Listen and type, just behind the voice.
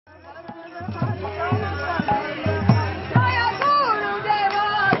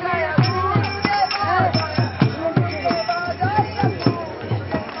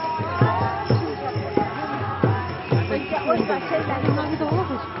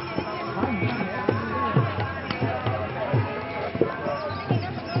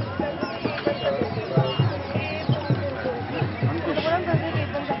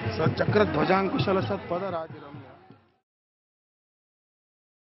चक्र ध्वजांकुशल सत्पद राजरम्य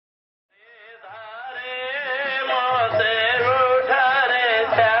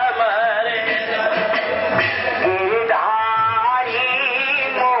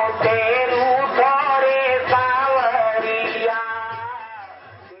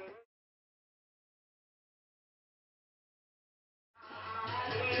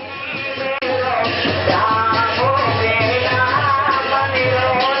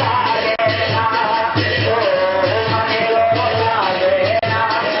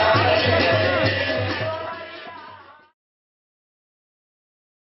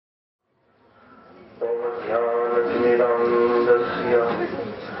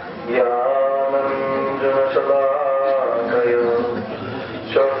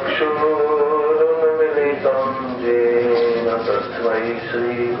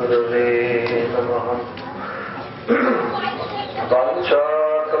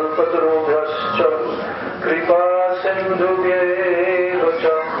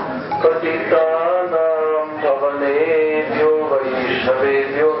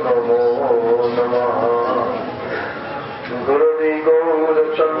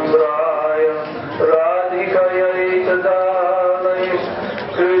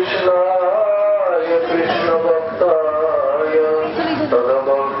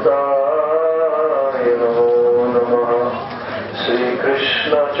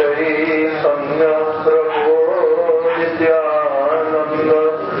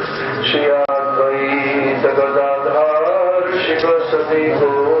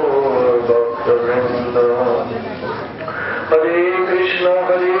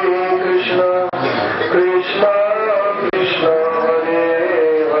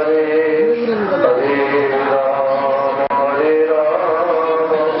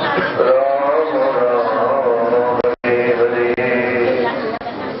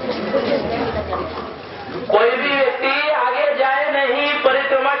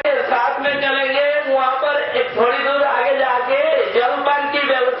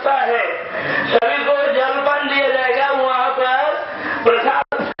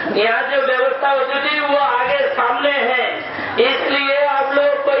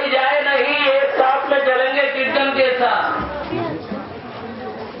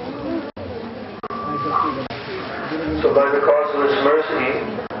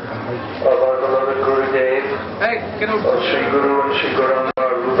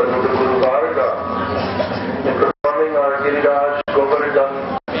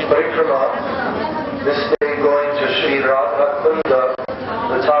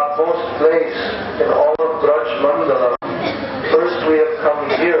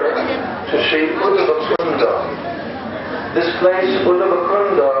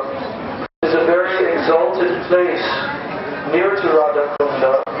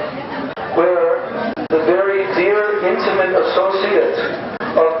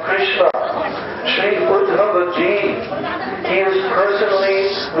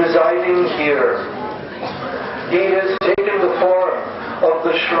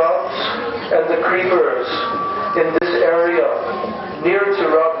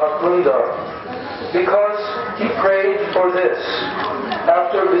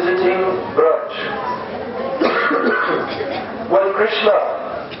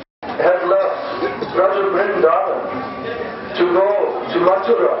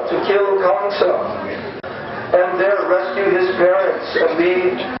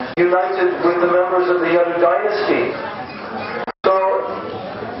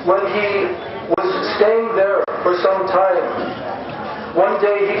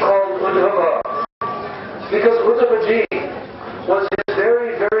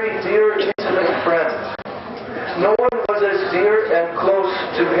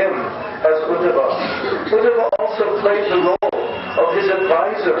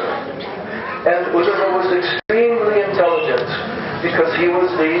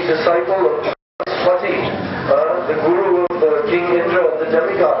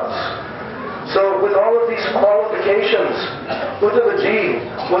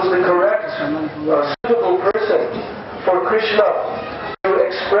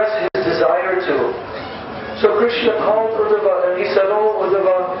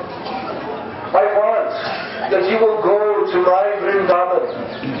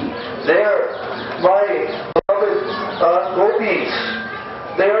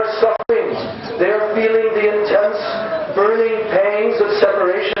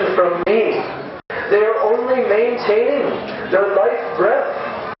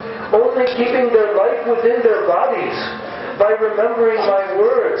remembering my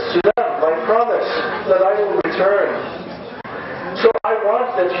words to them, my promise that I will return. So I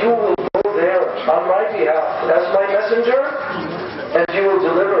want that you will go there on my behalf as my messenger, and you will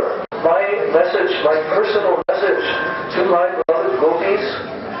deliver my message, my personal message to my beloved gopis,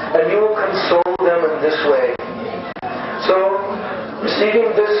 and you will console them in this way. So, receiving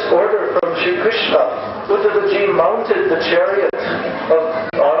this order from Sri Krishna, Uddhavaji mounted the chariot of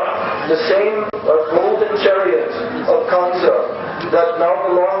the same golden chariot of Kamsa that now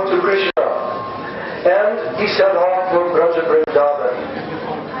belonged to Krishna, and he set off for Braja Vrindavan.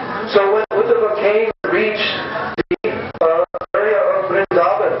 So when Uddhava came and reached the area of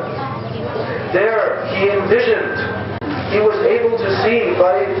Vrindavan, there he envisioned, he was able to see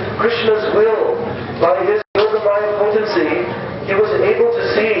by Krishna's will, by his yogamaya potency, he was able to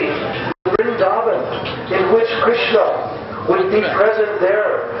see Vrindavan in which Krishna would be present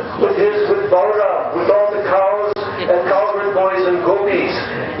there with Balram, with all the cows and cowherd boys and gopis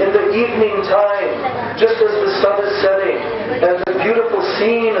in the evening time, just as the sun is setting and the beautiful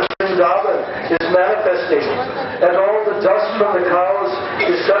scene of Vrindavan is manifesting and all the dust from the cows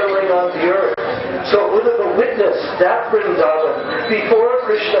is settling on the earth. So Uddhava witnessed that Vrindavan before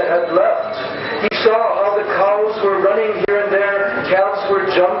Krishna had left. He saw how the cows were running here and there, calves were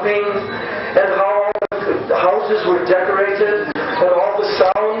jumping, and how all the houses were decorated, and all the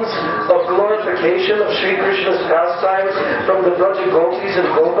sounds of glorification of Sri Krishna's pastimes from the Braja Gopis and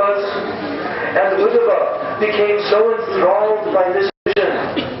Gopas. And Uddhava became so enthralled by this vision.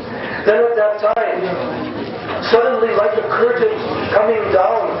 Then at that time, suddenly like a curtain coming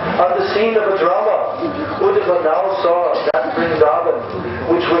down on the scene of a drama, Uddhava now saw that Vrindavan,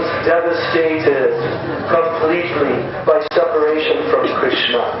 which was devastated completely by separation from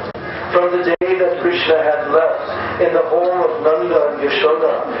Krishna. From the day that Krishna had left in the home of Nanda and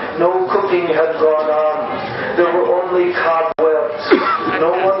Yashoda, no cooking had gone on. There were only cobwebs.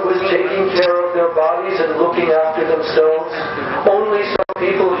 No one was taking care of their bodies and looking after themselves. Only some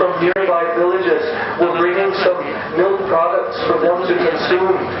people from nearby villages were bringing some milk products for them to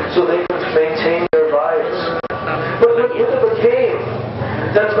consume so they could maintain their lives. But when Uddhava came,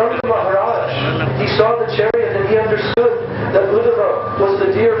 then Nanda Maharaj, he saw the chariot and he understood that Uddhava was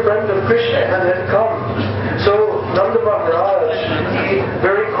the dear friend of Krishna and had come. So Nanda Maharaj, he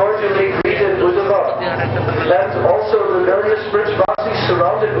very cordially greeted Uddhava, and also the various Brajvasis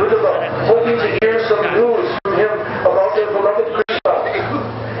surrounded Uddhava, hoping to hear some news from him about their beloved Krishna.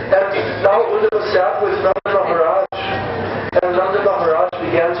 And now Uddhava sat with Nanda Maharaj, and Nanda Maharaj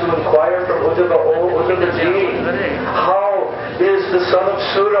began to inquire from Uddhava, "Oh Uddhavaji, how is the son of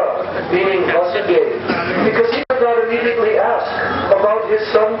Sura," meaning Vasudeva? Because he could not immediately ask about his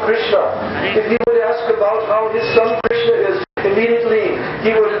son Krishna. If he would ask about how his son Krishna is, immediately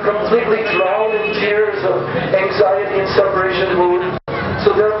he would completely drown in tears of anxiety and separation mood.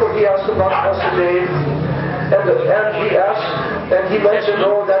 So therefore he asked about Vasudeva. And he asked, and he mentioned,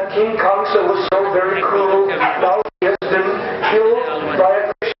 "Oh, that King Kamsa was so very cruel. Now he has been killed by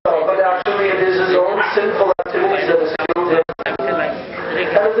a Krishna, but actually it is his own sinful activities that has killed him."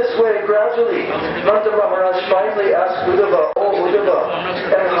 And in this way, gradually, Nanda Maharaj finally asked Uddhava, "Oh Uddhava,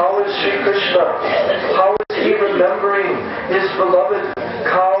 and how is Sri Krishna? How is he remembering his beloved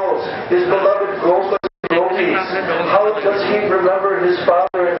cows, his beloved Gopas and Gopis? How does he remember his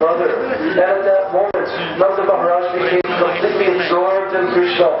father and mother?" And at that moment, Nanda Maharaj became completely absorbed in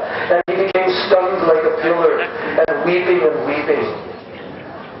Krishna, and he became stunned like a pillar, and weeping and weeping.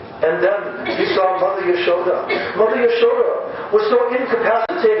 And then he saw Mother Yashoda. Mother Yashoda was so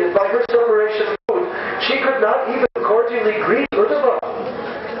incapacitated by her separation mood, she could not even cordially greet Uddhava.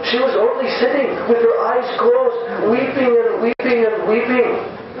 She was only sitting with her eyes closed, weeping and weeping and weeping.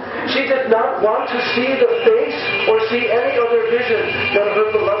 She did not want to see the face or see any other vision than her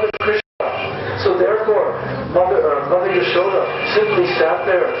beloved Krishna. So therefore, Mother Yashoda simply sat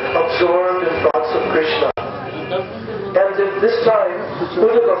there, absorbed in thoughts of Krishna. And at this time,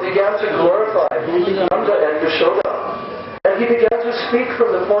 Uddhava began to glorify Nanda and Yashoda. And he began to speak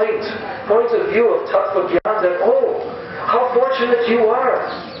from the point of view of Tattva Gyan, that, "Oh, how fortunate you are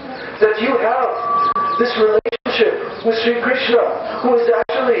that you have this relationship with Sri Krishna, who is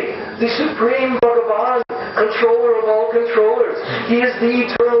actually the Supreme Bhagavan, controller of all controllers. He is the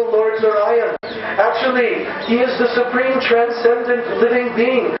eternal Lord Narayana. Actually, he is the supreme transcendent living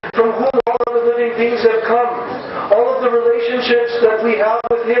being from whom all other living beings have come. All of the relationships that we have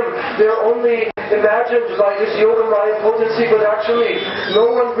with him, they're only imagined by his yogamaya potency, but actually no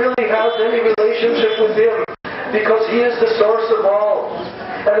one really has any relationship with him because he is the source of all."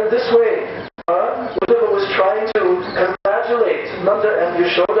 And in this way, Uddhava was trying to congratulate Nanda and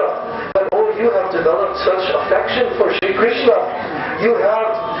Yashoda that, "Oh, you have developed such affection for Sri Krishna. You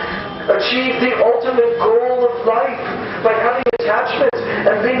have achieved the ultimate goal of life by having attachment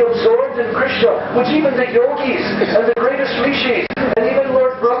and and being absorbed in Krishna, which even the yogis and the greatest rishis and even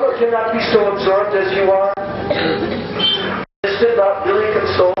Lord Brahma cannot be so absorbed as you are. This did not really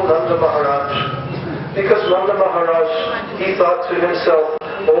console Nanda Maharaj, because Nanda Maharaj, he thought to himself,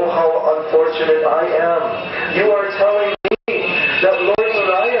 oh, how unfortunate I am. You are telling me that Lord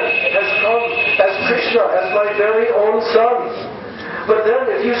Narayana has come as Krishna, as my very own son. But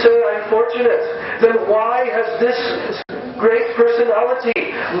then if you say I'm fortunate, then why has this great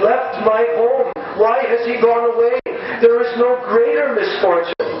personality left my home? Why has he gone away? There is no greater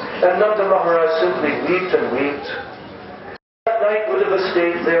misfortune. And Nanda Maharaj simply wept and wept. That night Uddhava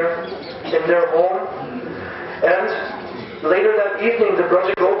stayed there in their home. And later that evening the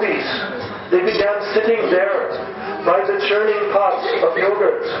Braja Gopis, they began sitting there by the churning pots of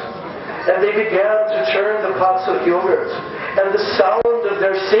yogurt. And they began to churn the pots of yogurt. And the sound of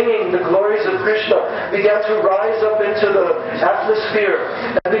their singing the glories of Krishna began to rise up into the atmosphere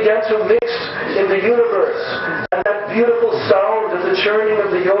and began to mix in the universe. And that beautiful sound of the churning of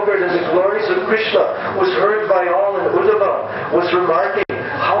the yogurt and the glories of Krishna was heard by all, and Uddhava was remarking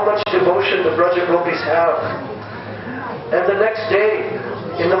how much devotion the Braja Gopis have. And the next day,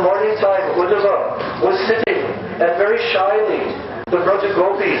 in the morning time, Uddhava was sitting, and very shyly the Braja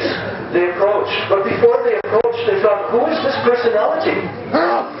Gopis, they approached. But before they approached, they thought, who is this personality?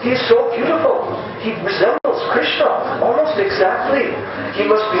 He is so beautiful. He resembles Krishna almost exactly. He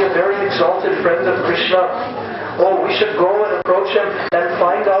must be a very exalted friend of Krishna. Oh, we should go and approach him and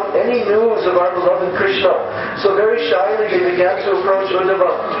find out any news of our beloved Krishna. So very shyly they began to approach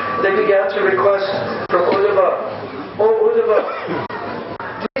Uddhava. They began to request from Uddhava, oh Uddhava,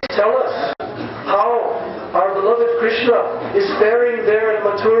 please tell us how our beloved Krishna is faring there in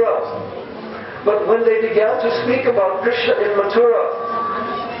Mathura. But when they began to speak about Krishna in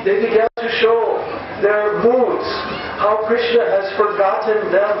Mathura, they began to show their moods, how Krishna has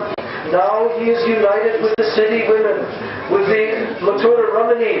forgotten them. Now he is united with the city women, with the Mathura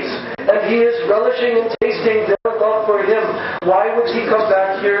Ramanis, and he is relishing and tasting their love for him. Why would he come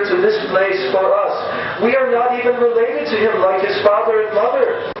back here to this place for us? We are not even related to him like his father and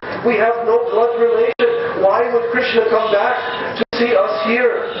mother. We have no blood relation. Why would Krishna come back to see us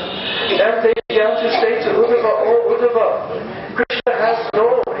here? And they began to say to Uddhava, oh Uddhava, Krishna has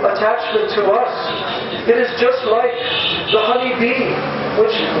no attachment to us. It is just like the honey bee,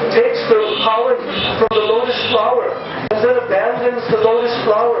 which takes the pollen from the lotus flower and then abandons the lotus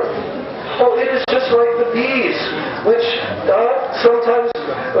flower. Oh, it is just like the bees, which sometimes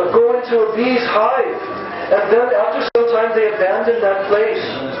go into a bee's hive, and then after some time they abandon that place.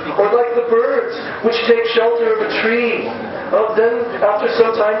 Or like the birds, which take shelter of a tree, then after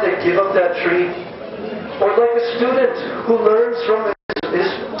some time they give up that tree. Or like a student who learns from his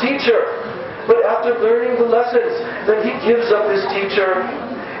teacher, but after learning the lessons, then he gives up his teacher.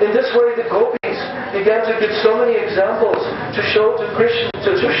 In this way the gopis began to give so many examples to show to Krishna,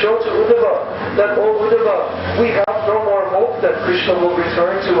 to show to Uddhava that, oh Uddhava, we have no more hope that Krishna will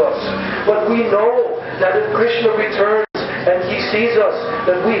return to us. But we know that if Krishna returns and he sees us,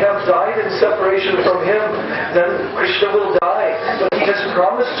 that we have died in separation from him, then Krishna will die. But he has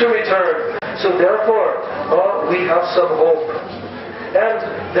promised to return. So therefore, we have some hope. And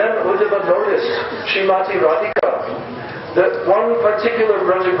then Uddhava noticed Srimati Radhika, that one particular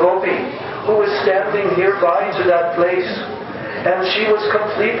Braja Gopi who was standing nearby to that place, and she was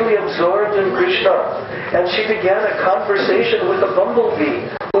completely absorbed in Krishna, and she began a conversation with a bumblebee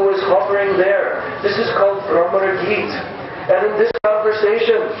who was hovering there. This is called Brahmana Geet. And in this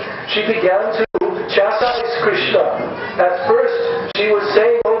conversation, she began to chastise Krishna. At first, she was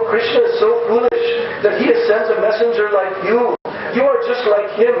saying, oh, Krishna is so foolish that he has sent a messenger like you. You are just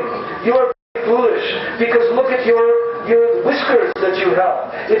like him. You are very foolish, because look at your whiskers that you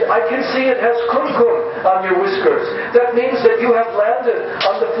have. I can see it has kumkum on your whiskers. That means that you have landed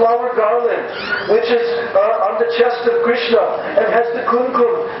on the flower garland, which is on the chest of Krishna, and has the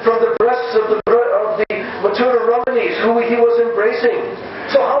kumkum from the breasts of the Mathura Ramanis, who he was embracing.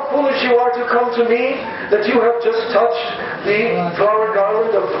 So how foolish you are to come to me, that you have just touched the flower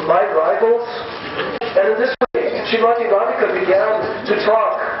garland of my rivals. And in this way, Srimati Radhika began to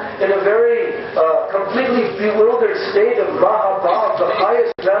talk in a very completely bewildered state of Mahabhav, the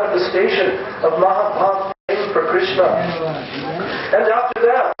highest manifestation of Mahabhav for Krishna. And after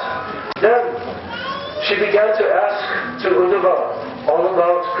that, then she began to ask to Uddhava all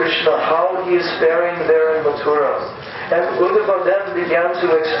about Krishna, how he is faring there in Mathura. And Uddhava then began to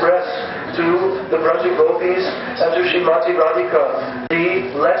express to the Braja Gopis and to Srimati Radhika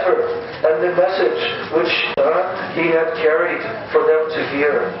the letter and the message which he had carried for them to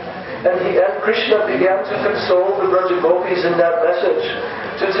hear. And Krishna began to console the Braja Gopis in that message,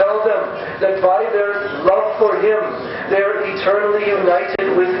 to tell them that by their love for Him, they are eternally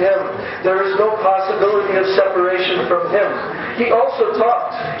united with Him. There is no possibility of separation from Him. He also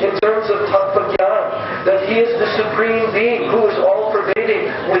talked in terms of Tattva Gyan, that He is the Supreme Being who is all-pervading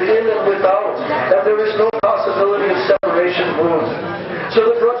within and without, and there is no possibility of separation moved. So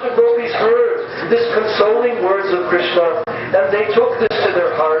the Braja Gopis heard this consoling words of Krishna, and they took this to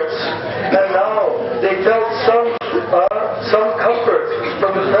their hearts, and now they felt some comfort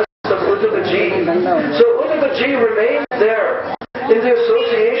from the presence of Uddhavaji. So Uddhavaji remained there in the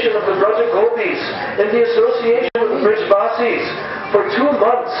association of the Braja Gopis, in the association of the Brijvasis for 2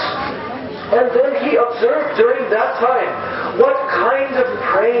 months. And then he observed during that time what kind of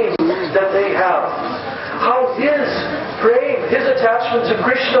praying that they have. How his praying, his attachment to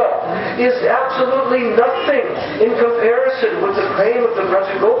Krishna is absolutely nothing in comparison with the praying of the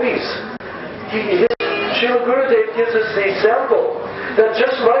Braja Gopis. Srila Gurudev gives us the example that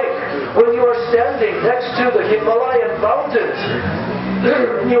just like when you are standing next to the Himalayan mountains,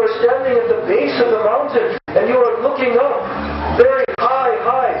 you are standing at the base of the mountain and you are looking up very high,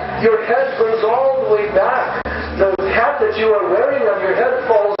 your head goes all the way back. The hat that you are wearing on your head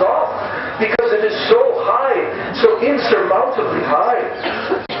falls off because it is so high, so insurmountably high.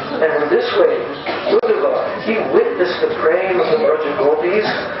 And in this way, Uddhava, he witnessed the praying of the Braja Gopis,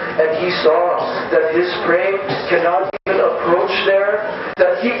 and he saw that his praying cannot even approach there,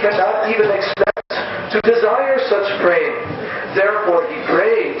 that he cannot even expect to desire such praying. Therefore he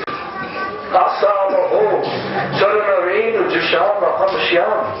prayed, Asamaho, Charanarenu Jushama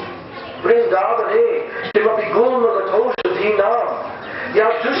Hamshyam, Vrindavane, Timapigulma Latosha Dhinam,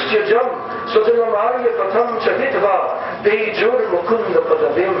 Yadustyajam, Sodanamarya Patam Chahitva, Bejur Mukunda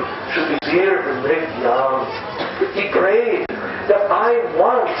Padavim, Shubhir Vimrityam. He prayed that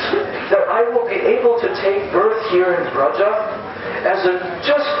I will be able to take birth here in Braja as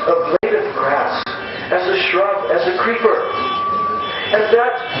just a blade of grass, as a shrub, as a creeper. And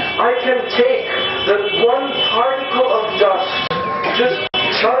that I can take the one particle of dust, just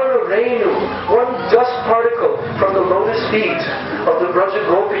Chara Renu, one dust particle from the lotus feet of the Braja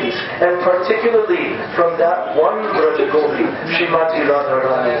Gopis, and particularly from that one Braja Gopi, Srimati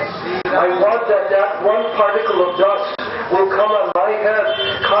Radharani. I want that one particle of dust will come on my head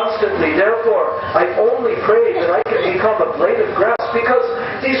constantly. Therefore, I only pray that I can become a blade of grass, because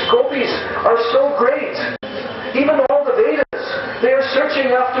these gopis are so great. Even all the Vedas, they are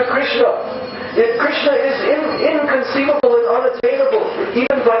searching after Krishna. Krishna is inconceivable and unattainable,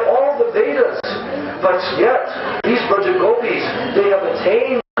 even by all the Vedas. But yet, these Braja Gopis, they have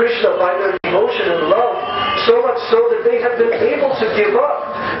attained Krishna by their devotion and love, so much so that they have been able to give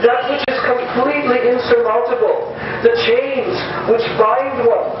up that which is completely insurmountable, the chains which bind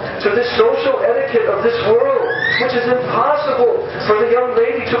one to the social etiquette of this world, which is impossible for the young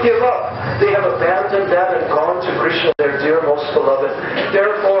lady to give up. They have abandoned that and gone to Krishna, their dear most beloved.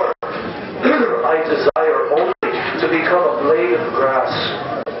 Therefore, I desire only to become a blade of grass.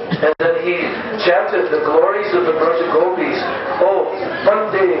 And then he chanted the glories of the Braja Gopis. Oh,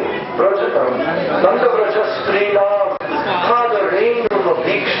 Vande Brajanam, Nanda Braja Strinam, Pada Reinum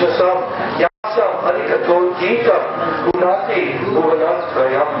Abhikshnasam, Yasam Adhikato Geetam, Gunati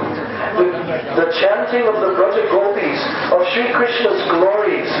Bhuvanatvrayam. The chanting of the Braja Gopis of Sri Krishna's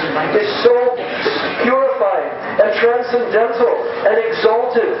glories is so purifying and transcendental and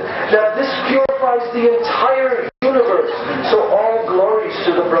exalted that this purifies the entire universe. So all glories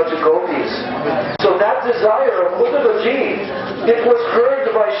to the Braja Gopis. So that desire of Uddhavaji, it was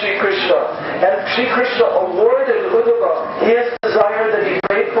heard by Sri Krishna, and Sri Krishna awarded Uddhava his desire that he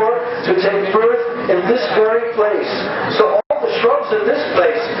prayed for to take birth in this very place. So all the shrubs in this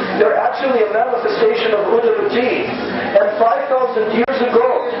place, they're actually a manifestation of Uddhavaji. And 5,000 years ago,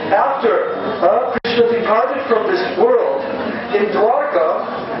 after Krishna departed from this world, in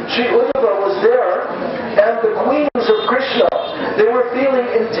Dwarka, Sri Uddhava was there, and the queens of Krishna, they were feeling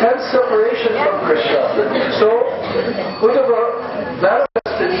intense separation from Krishna. So Uddhava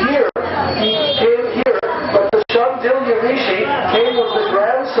manifested here. He came here, but the Shandilya Rishi came with the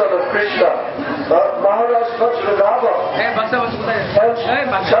grandson of Krishna, Maharaja Vajranava. And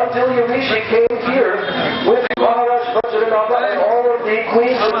Shandilya Rishi came here with Maharaja Vajranava and all of the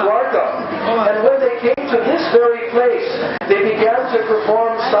queens of Dwarka. And when they came to this very place, they began to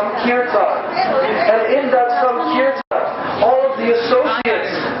perform some kirtan. And in that some kirtan, all of the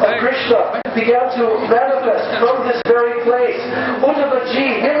associates of Krishna began to manifest from this very place.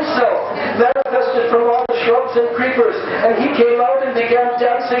 Uddhavaji himself manifested from all the shrubs and creepers. And he came out and began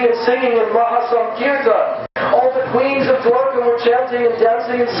dancing and singing in Mahasamkirtan. All the queens of Dwarka were chanting and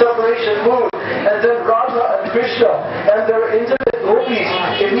dancing in separation mood. And then Radha and Krishna and their intimate gopis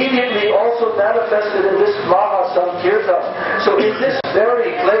immediately also manifested in this Mahasamkirtan. So in this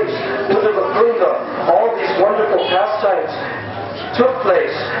very place, Kund, all these wonderful pastimes took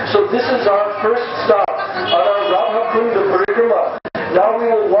place. So this is our first stop on our Radha Kunda Parikrama. Now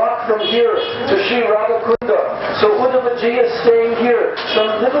we will walk from here to Sri Radha Kunda. So Uddhavaji is staying here,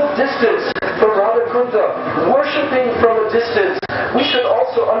 some little distance from Radha Kunda, worshipping from a distance. We should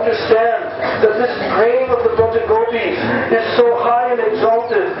also understand that this grave of the Braja Gopis is so high and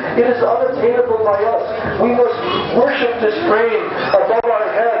exalted, it is unattainable by us. We must worship this grave above our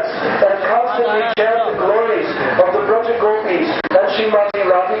heads and constantly chant the glories of the Braja Gopis and Srimati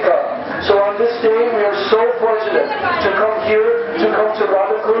Radhika. So on this day we are so fortunate to come here, to come to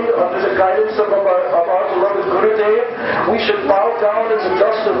Radha Kund under the guidance of our beloved Gurudev. We should bow down in the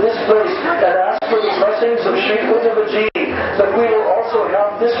dust of this place and ask for the blessings of Sri Uddhavaji, that we will also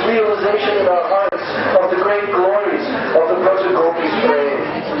have this realization in our hearts of the great glories of the Braja Gopis' grave.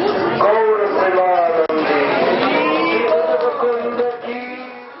 Gaura Premanandi, Sri Uddhava Kunda ki.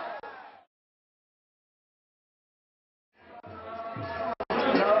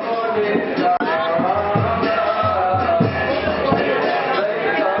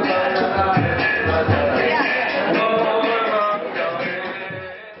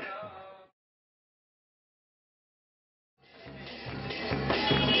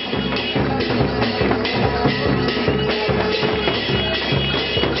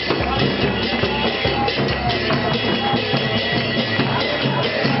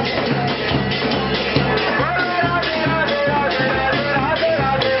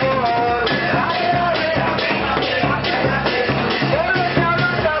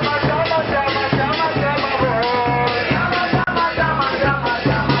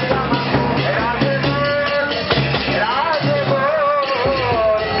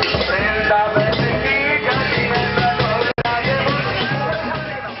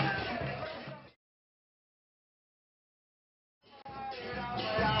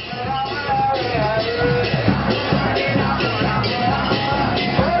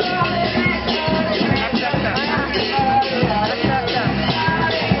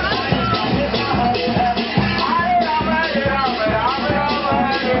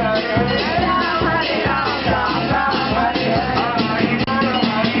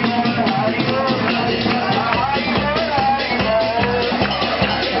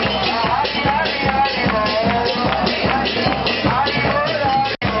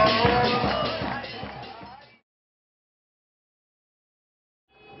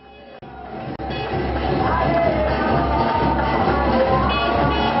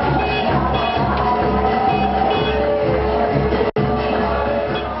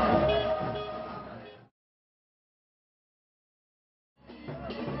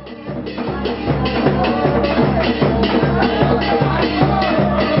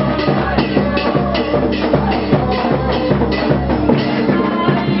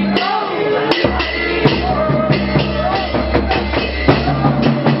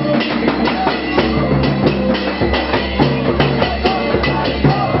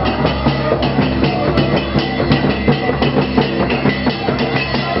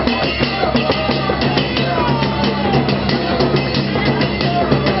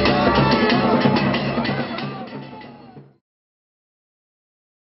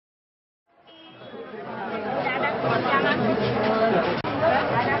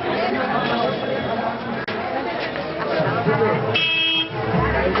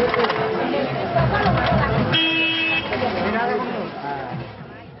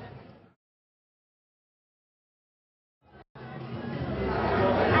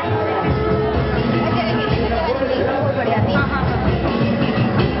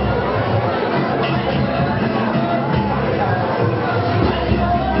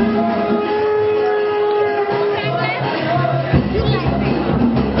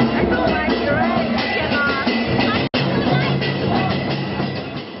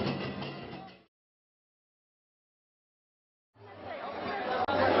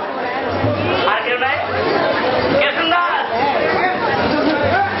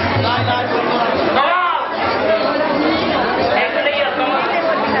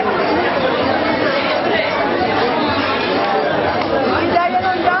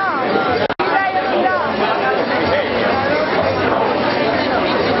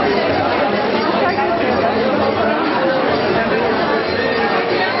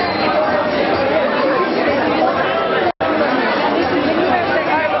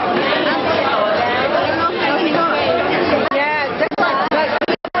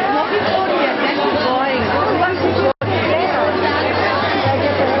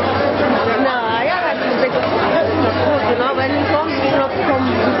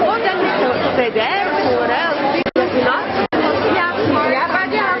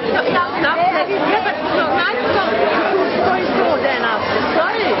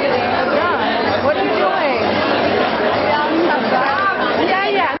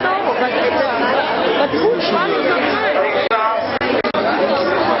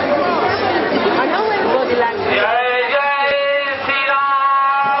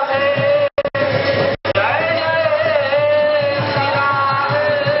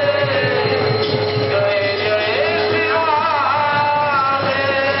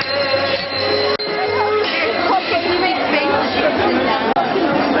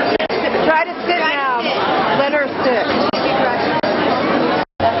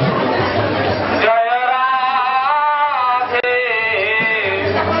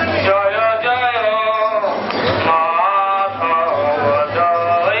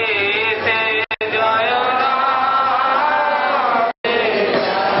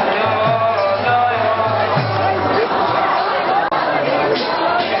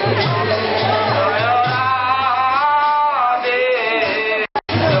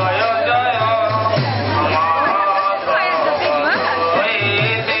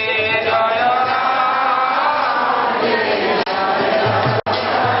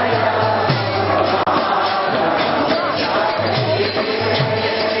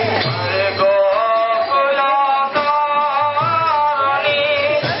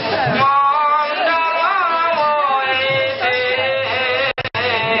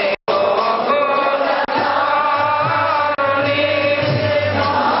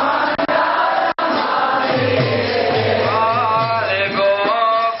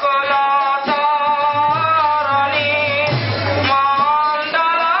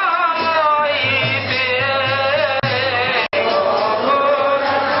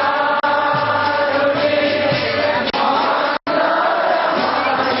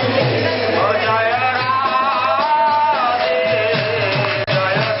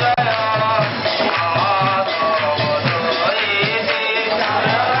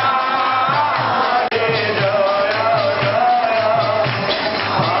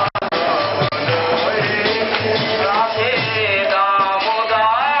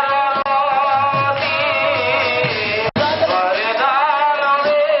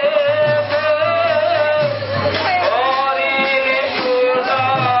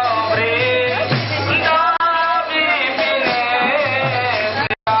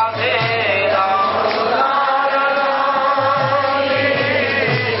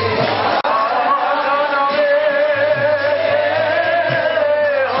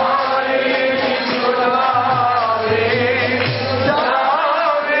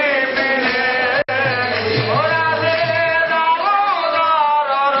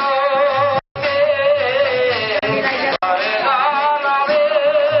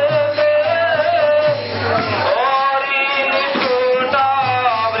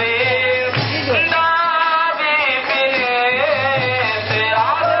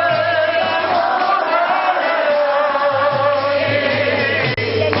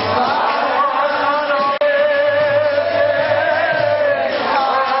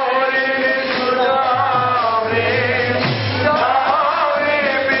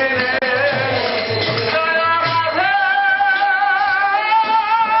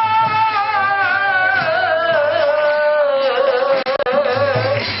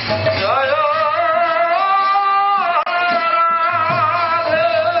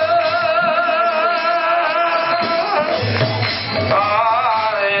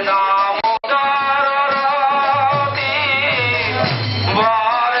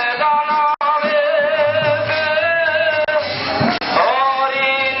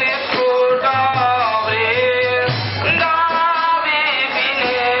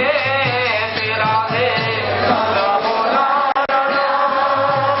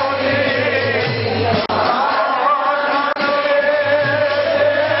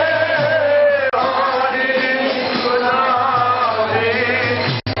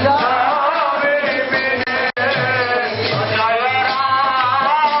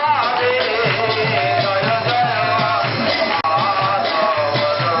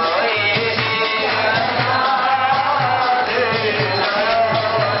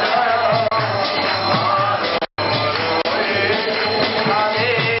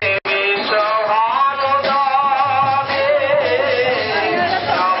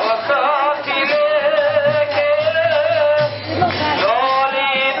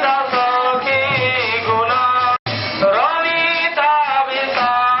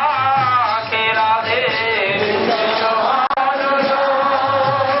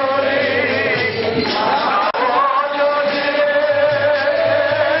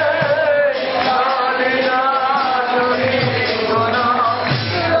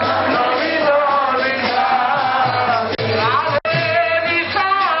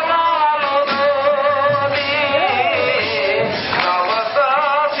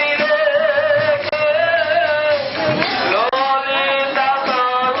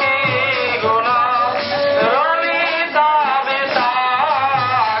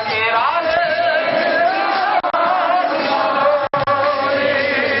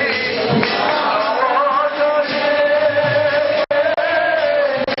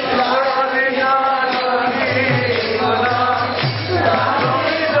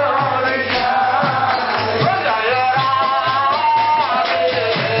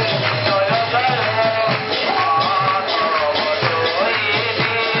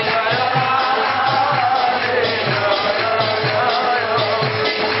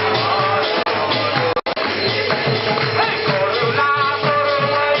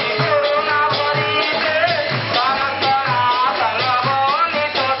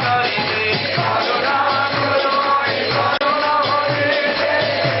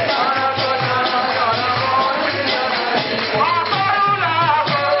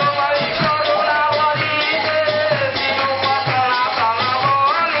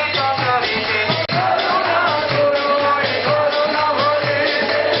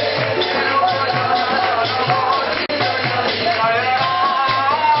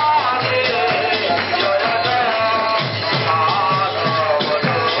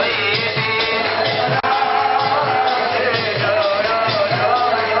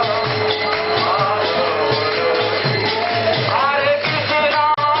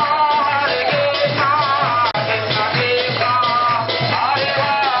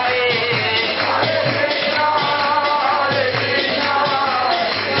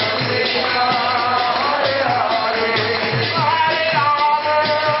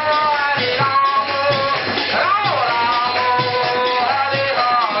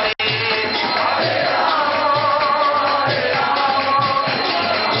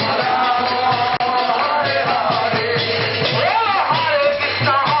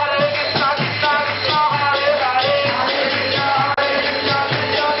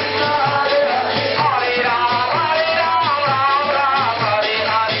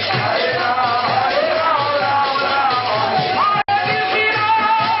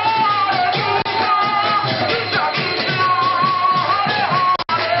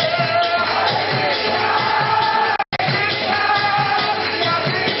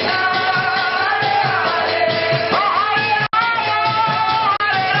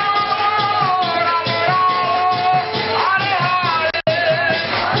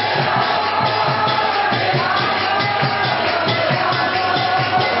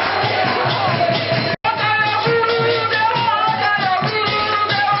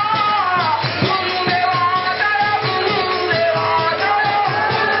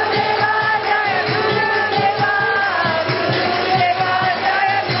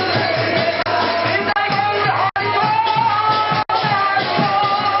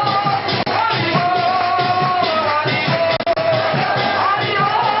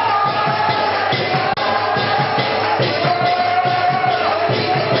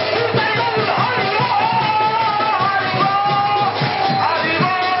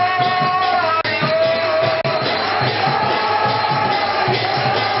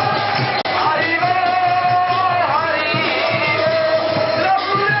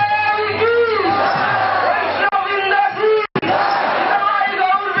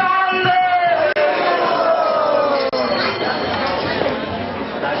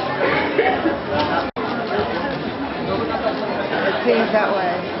 that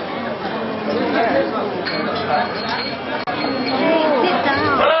way. Sit down.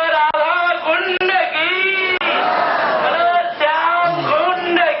 Radha Kund ki, Shyam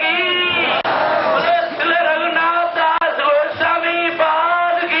Kund ki, Srila Raghunath Das Goswami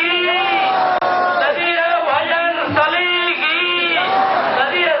Pad ki, Sadiya Bhajan Sali ki,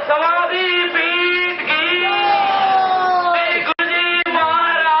 Sadiya Samadhi Peet ki, Guruji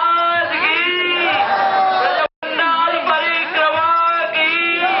Maharaj ki, Rajabandal Parikrama ki,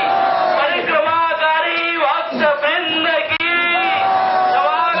 Parikramakari Bhakt Vrind ki,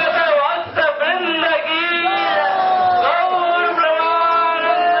 Navagat Bhakt Vrind ki, Gaur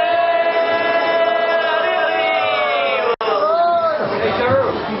Brahmanande,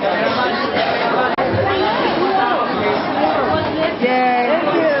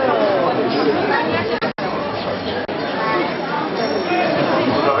 Hari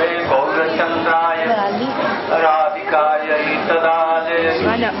Gurave Gaurachandraya Radhikaya Itadale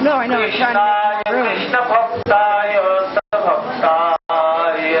No, I know. I'm trying to make room. Krishna Bhaktaya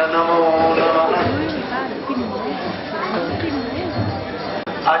Sabhaktaya Namo Namah.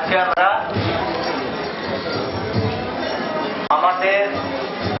 আজকে আমরা আমাদের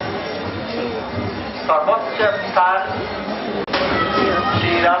সর্বোচ্চ স্থান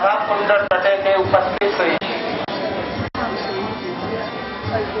শ্রী রাধা কুণ্ডর তটে উপস্থিত হয়েছি।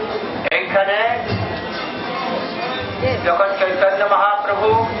 এইখানে যখন চৈতন্য মহাপ্রভু,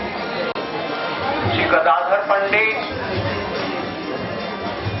 শ্রী গদাধর পণ্ডিত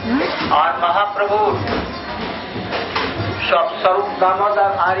আর মহাপ্রভু সব স্বরূপ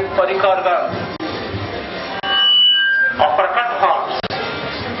দামোদর আরি পরিকরগণ অপ্রকট হন,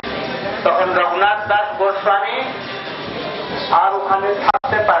 তখন রঘুনাথ দাস গোস্বামী আর ওখানে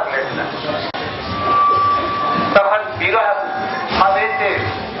থাকতে পারলেন না। তখন বিরহ আবেশে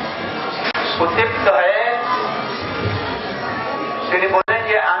উদ্দীপ্ত হয়ে তিনি বলেন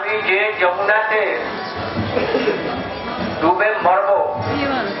যে আমি যে যমুনাতে ডুবে মরব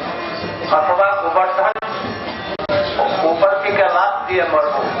অথবা গোবর্ধন উপর থেকে লাফ দিয়ে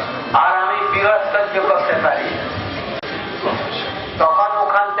মরব, আর আমি বিরহ সহ্য করতে পারি। তখন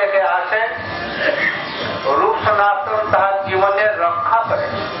ওখান থেকে আসে রূপ সনাতন তাহার জীবনের রক্ষা করে,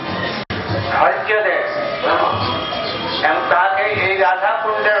 ধৈর্য দেয় এবং তাকে এই রাধা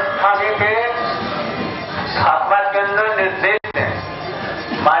কুণ্ডের স্থানেতে থাকবার জন্য নির্দেশ দেন।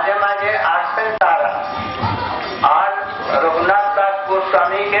 মাঝে মাঝে আসতেন তারা, আর রঘুনাথ দাস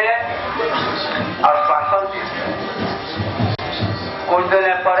গোস্বামীকে আশ্বাসন দিতেন। कुछ दिन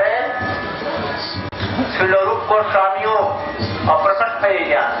परे শিলরূপ গোস্বামীও অপ্রকট হয়ে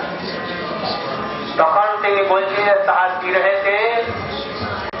যান। তখন তিনি বলছিলেন তাহার বিরহেতে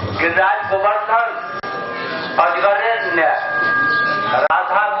গিরিরাজ গোবর্ধন অজগরের ন্যায়,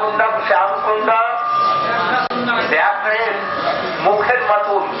 রাধা কুণ্ড শ্যাম কুণ্ড ব্যাঘ্রের মুখের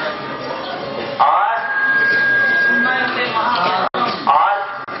মতন, আর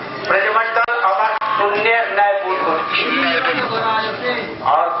ব্রজমন্ডল আমার শূন্যের ন্যায় বোধ করছি,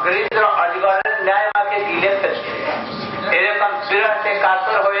 আর গিরিদ্র অজগরের ন্যায় আমাকে গিলে ফেলছে। এরকম বিরহতে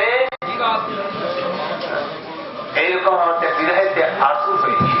কাতর হয়ে, এইরকম আমাকে বিরহেতে আতুর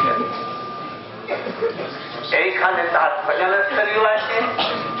হয়েছিলেন। এইখানে তার ভজনস্থলীও আছে,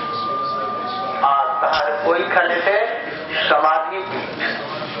 আর তার ওইখানেতে সমাধি পীঠ।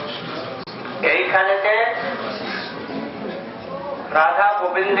 এইখানেতে রাধা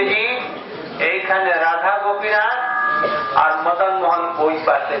গোবিন্দজি, এইখানে রাধা গোপীনাথ আর মদন মোহন ওই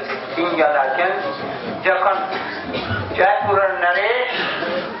পাশে তিনজন আছেন। যখন জয়পুরের নরেশ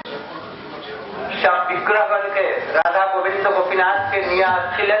সব বিগ্রহগণকে রাধা গোবিন্দ গোপীনাথকে নিয়ে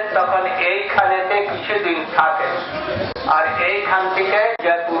আসছিলেন, তখন এইখানেতে কিছুদিন থাকে, আর এইখান থেকে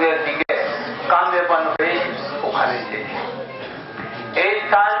জয়পুরের দিকে কামদেবন হয়ে ওখানে যেতে। এই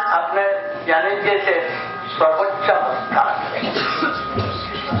স্থান আপনি জানেন যে সর্বোচ্চ স্থান।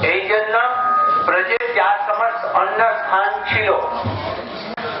 এই জন্য ব্রজের যা সমস্ত অন্য স্থান ছিল,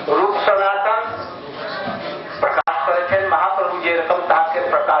 রূপ সনাতন প্রকাশ করেছেন মহাপ্রভু, যেরকম তাকে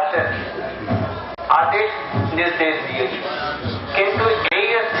প্রকাশের আদেশ নির্দেশ দিয়েছে। কিন্তু এই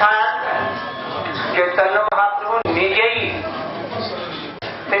স্থান চৈতন্য মহাপ্রভু নিজেই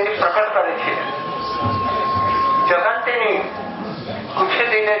তিনি প্রকট করেছিলেন। যখন তিনি কিছু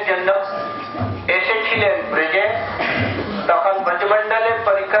দিনের জন্য এসেছিলেন ব্রজে, তখন ব্রজমন্ডলে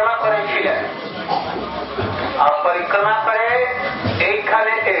পরিক্রমা করেছিলেন, আর পরিক্রমা করে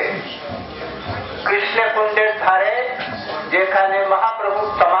এইখানেতে কৃষ্ণ কুণ্ডের ধারে, যেখানে মহাপ্রভুর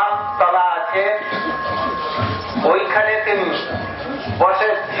তমাম তলা আছে, ওইখানে তিনি বসে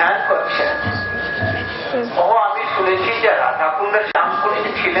ধ্যান করছেন। ও আমি শুনেছি যে রাধাকুণ্ড শ্যামকুণ্ড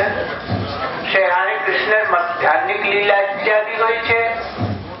ছিলেন, সেখানে কৃষ্ণের ধ্যানিক লীলা ইত্যাদি হয়েছে,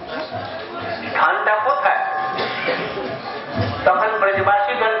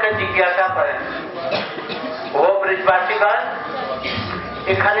 করেন। ও ব্রিজবাসীগণ,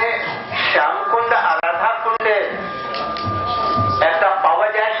 এখানে শ্যামকুণ্ড আর রাধা কুণ্ডের একটা পাওয়া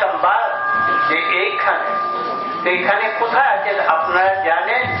যায় সংবাদ যে এইখানে কোথায় আছেন আপনারা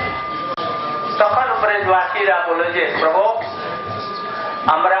জানেন? তখন ব্রজবাসীরা বলে যে প্রভু,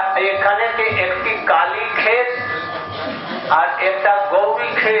 আমরা এখানে একটি কালী ক্ষেত আর একটা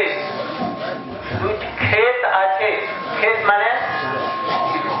গৌরী ক্ষেত, দুটি ক্ষেত আছে। ক্ষেত মানে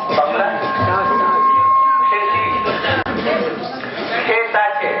বাংলা ক্ষেত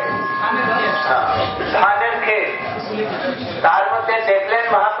আছে, ধানের ক্ষেত। তার মধ্যে দেখলেন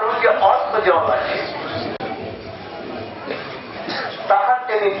মহাপ্রভু যে অল্প জল আছে। তখন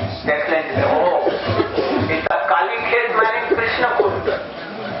তিনি দেখলেন যে ও এটা কালী ক্ষেত মানে কৃষ্ণকুণ্ড,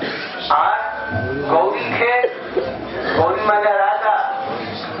 আর গৌরী ক্ষেত, গৌরী মানে রাধা,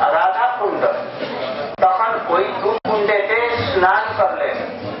 রাধা কুণ্ড। তখন ওই দু কুণ্ডেতে স্নান করলেন,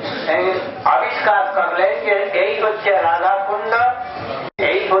 আবিষ্কার করলেন যে এই হচ্ছে রাধা কুণ্ড,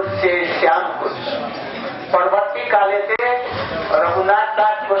 এই হচ্ছে শ্যামকুণ্ড। পরবর্তীকালেতে রঘুনাথ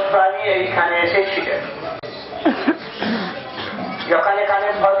দাস গোস্বামী এইখানে এসেছিলেন, যখন এখানে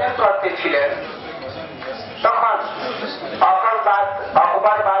ভজন করতেছিলেন তখন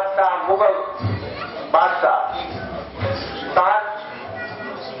আকবর বাদশাহ, মুঘল বাদশাহ, তার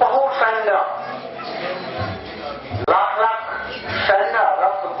বহু সৈন্য, লাখ লাখ সৈন্য,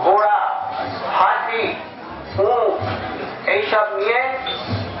 ঘোড়া, হাতি, উট এইসব নিয়ে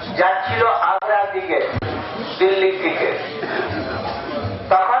যাচ্ছিল আগ্রার দিকে, দিল্লির দিকে।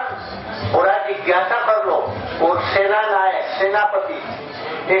 তখন ওরা জিজ্ঞাসা করলো ওর সেনাপতি,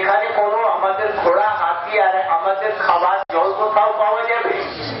 এখানে কোনো আমাদের ঘোড়া, হাতি আর আমাদের খাবার জল কোথাও পাওয়া যাবে?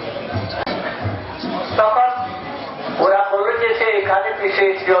 তখন ওরা বললো যে সে এখানে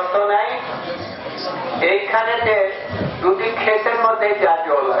বিশেষ যত্ন নাই, এইখানে দুটি ক্ষেতের মধ্যে যা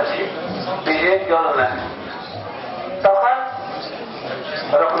জল আছে, বিশেষ জল নাই। তখন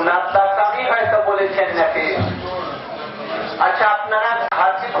রঘুনাথ দাস আমি হয়তো বলেছেন নাকি, আচ্ছা আপনারা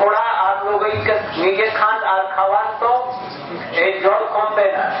হাতি ঘোড়া আর লোক নিজে খান আর খাওয়ান, তো এই জল কমবে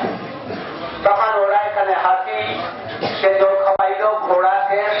না। তখন ওরা এখানে হাতি সে জল খাওয়াইল,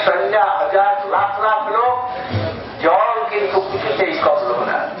 ঘোড়াকে সৈন্য, হাজার লাখ লাখ লোক, জল কিন্তু কিছুতেই কমল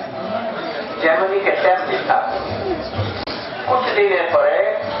না, যেমনই কে তেমনি থাকলো। कुछ दिने পরে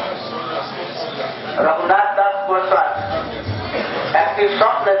রঘুনাথ দাস গোস্বামী একটি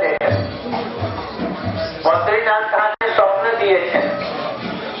স্বপ্ন দেখেন। বদ্রীনাথ তাকে স্বপ্ন দিয়েছেন,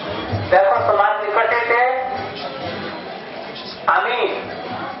 দেখো তোমার নিকটেতে আমি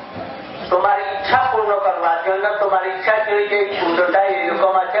তোমার ইচ্ছা পূর্ণ করবার জন্য, তোমার ইচ্ছা ছিল যে কুণ্ডটা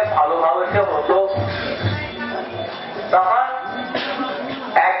এরকম আছে, ভালোভাবে সে হতো। তখন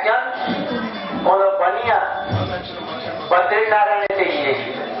একজন কোন বনিয়া বদ্রীনারায়ণে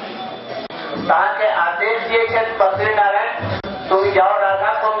গিয়েছিলেন, তাকে আদেশ দিয়েছেন বদ্রীনারায়ণ তুমি যাও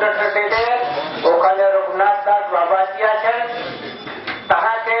রাধা কুণ্ড ঘাটে, ওখানে রঘুনাথ দাস বাবাজি আছেন,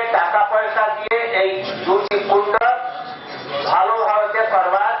 তাহাকে টাকা পয়সা দিয়ে এই দুটি কুণ্ড ভালোভাবে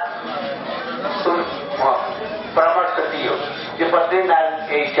করবার পরামর্শ দিও, যে বদ্রীনারায়ণ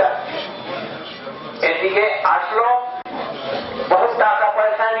এই চাচ্ছি। এদিকে আসলো বহু টাকা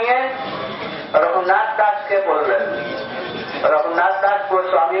পয়সা নিয়ে রঘুনাথ দাসকে বললেন। রঘুনাথ দাস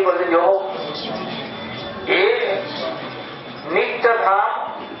গোস্বামী বললেন যে एक नित्य धाम,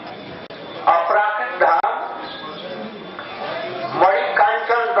 अपराकृत धाम,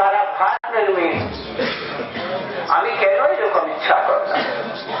 मणिकांचन द्वारा भात निर्मित, আমি কেন এরকম ইচ্ছা করলাম?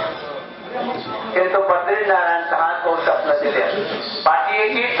 কিন্তু বদ্রীনারায়ণ তাহাকে স্বপ্ন দিলেন, পাঠিয়ে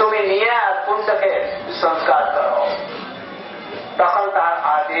কি তুমি নিয়ে আর কুণ্ডকে সংস্কার করো। তখন তার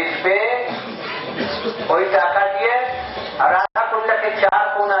আদেশ পেয়ে ওই টাকা দিয়ে রাধা কুণ্ডকে 4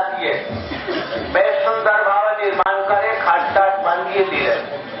 কোনা দিয়ে বেশ সুন্দর ভাবে নির্মাণ করে খাট টাট বাঁধিয়ে দিলেন।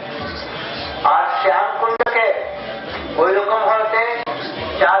 আর শ্যাম কুণ্ডকে ওই রকম হতে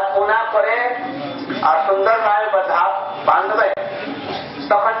 4 কোনা করে আর সুন্দর ভাবে বাঁধবে।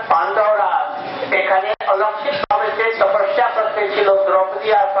 তখন পাণ্ডবরা এখানে অলৌকিক ভাবে তপস্যা করতে ছিল, দ্রৌপদী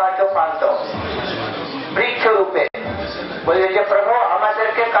আর 5 পাণ্ডব বৃক্ষ রূপে। বলে যে প্রভু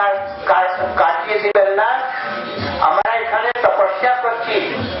আমাদেরকে কাটিয়ে দিবেন না, আমরা এখানে তপস্যা করছি,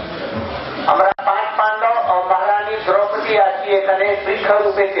 আমরা 5 পাণ্ডব ও মহারানী দ্রৌপদী আছি এখানে বৃক্ষ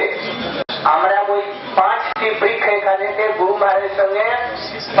রূপেতে। আমরা ওই 5টি বৃক্ষ এখানে গুরু মহারাজের সঙ্গে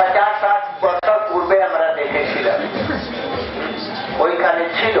 50-60 বছর পূর্বে আমরা দেখেছিলাম, ওইখানে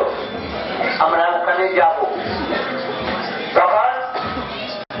ছিল, আমরা ওখানে যাব। তখন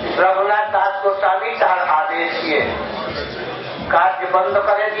রঘুনাথ দাস গোস্বামী তার আদেশ দিয়ে কাজ বন্ধ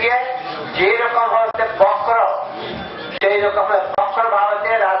করে দিয়ে যেরকম হচ্ছে বক্র, সেই রকম বক্র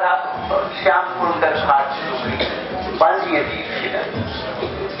ভাবতে রাধা শ্যাম কুণ্ডের ঘাট বাঁধিয়ে দিয়েছিলেন,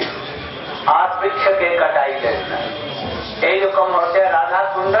 আর বৃক্ষকে কাটাইলেন না। এইরকম হচ্ছে রাধা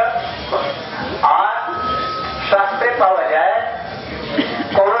কুণ্ড। আর শাস্ত্রে পাওয়া যায়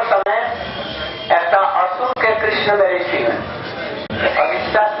কোন সময় একটা অসুরকে কৃষ্ণ মেরেছিলেন,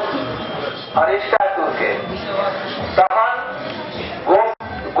 অরিষ্টাসুরকে। তখন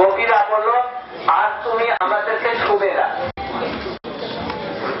গোপীরা বলল, আর তুমি আমাদেরকে ছুবে না,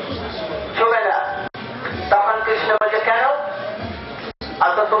 ছুবে না। তখন কৃষ্ণ বলছে, কেন?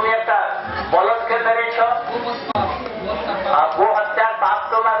 আর তো তুমি একটা বলদকে মেরেছ, গো হত্যার পাপ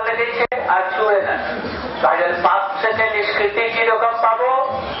তোমার লেগেছে, আর ছুবে না। তাহলে পাপ থেকে নিষ্কৃতি কিরকম পাবো?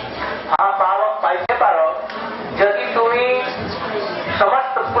 হ্যাঁ, পাইতে পারো যদি তুমি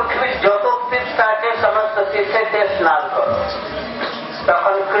সমস্ত পৃথিবীর যত তীর্থ আছে সমস্ত তীর্থেতে স্নান করো।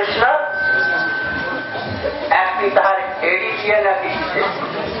 তখন কৃষ্ণ একটি তাহার এড়ি দিয়ে নাকি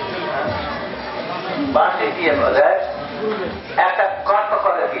বাঁশি দিয়ে বলে একটা গর্ত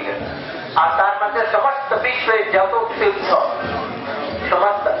করে দিলেন, আর তার মধ্যে সমস্ত বিশ্বের যত তীর্থ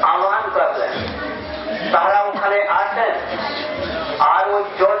সমস্ত আহ্বান করলেন, তারা ওখানে আসেন আর ওই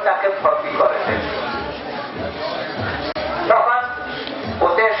জলটাকে ভর্তি করেছেন। তখন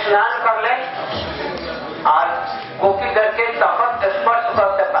ওতে স্নান করলেন আর গোপীদেরকে তখন স্পর্শ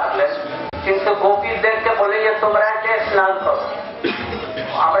করতে পারলেন, কিন্তু গোপীদেরকে বলে যে তোমরা এতে স্নান করো,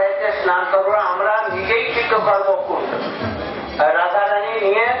 আমরা এতে স্নান করবো, আমরা নিজেই ঠিক করবো কুণ্ড। রাধা রানী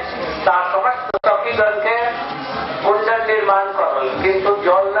নিয়ে তার সমস্ত সখীগণকে কুণ্ডের নির্মাণ করল, কিন্তু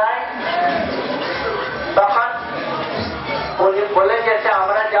জল নাই। তখন বলে যেতে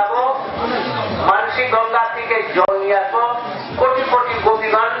আমরা যাব মানসী গঙ্গা থেকে জল নিয়ে আসবো, কোটি কোটি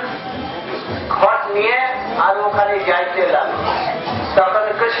গোপীগণ ঘট নিয়ে আর ওখানে যাইতে লাগলো। তখন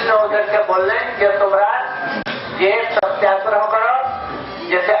কৃষ্ণ ওদেরকে বললেন যে তোমরা যে সত্যাগ্রহ করো,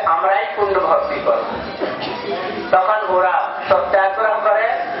 যেতে আমরাই কুণ্ড ভর্তি করব। তখন ওরা সত্যাগ্রহ করে,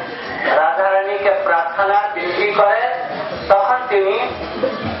 রাধা রানীকে প্রার্থনা বিনতি করে। তখন তিনি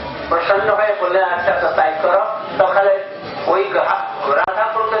প্রসন্ন হয়ে বললেন, আচ্ছা তো তাই করো। তখন ওই রাধা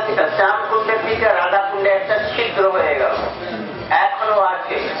কুণ্ড থেকে শ্যাম কুণ্ডের দিকে রাধা কুণ্ডে একটা ছিদ্র হয়ে গেল, এখনো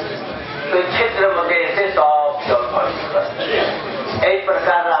আছে। ওই ছিদ্রের মধ্যে এসে সব জল ভর্তি করে। এই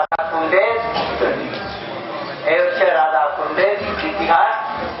প্রকার রাধা কুণ্ডের, এই হচ্ছে রাধা কুণ্ডের ইতিহাস।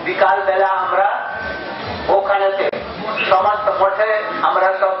 বিকাল বেলা আমরা ওখানেতে সমস্ত মঠে আমরা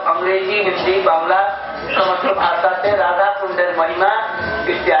সব ইংরেজি, হিন্দি, বাংলা সমস্ত ভাষাতে রাধা কুণ্ডের মহিমা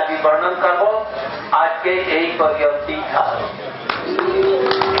ইত্যাদি বর্ণন করব। আজকে এই পর্যন্তই থাক।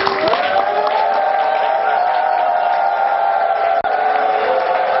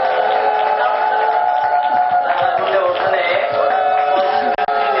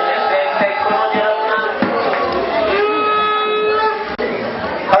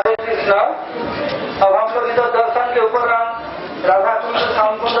 अब हम लोग इधर दर्शन के ऊपर हम राधा कुंड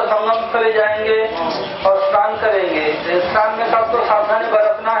श्याम कुंड संगम स्थले जाएंगे और स्नान करेंगे। स्नान में सबको सावधानी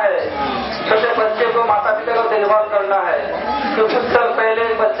बरतना है, छोटे बच्चे को माता पिता को देखभाल करना है, क्योंकि कुछ साल पहले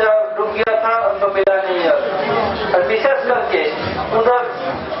एक बच्चा डूब गया था, उनको मिला नहीं है। और विशेष करके उधर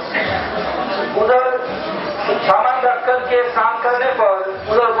सामान रख करके स्नान करने पर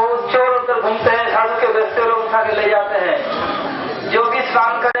उधर बहुत चोर उधर घूमते हैं, साधु के व्यक्ति लोग उठा के ले जाते हैं। जो भी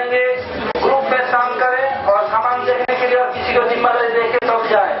स्नान करेंगे ग्रुप में स्नान करें और सामान देखने के लिए और किसी को जिम्मेदारी देके तब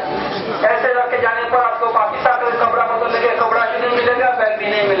जाए। ऐसे रख के जाने पर आपको वापिस आकर कपड़ा बदल लेंगे, कपड़ा भी नहीं मिलेगा, बैग भी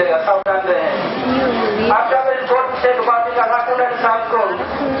नहीं मिलेगा, सावधान रहें। आपका रिपोर्ट से बात Radha Kund and Shyam Kund,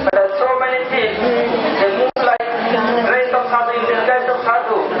 so many things, they move like grace of sadhu, in the guise of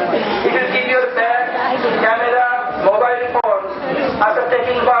sadhu. If you keep your bag, camera, mobile phone, after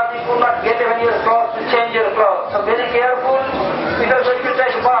taking bath, you could not get even your clothes to change your clothes. So very careful. Because when you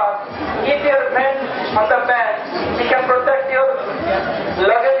take bath, keep your hand on the back. You can protect your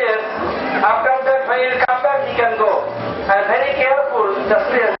luggages. After that, when you come back, you can go. And very careful. The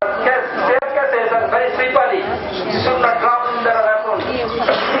staircases are very slippery. You should not drown in the Radha Kund.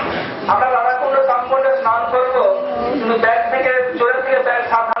 আমরা রাধা কুণ্ড শ্যাম কুণ্ডে স্নান করবো, কিন্তু bag থেকে চোরের থেকে bag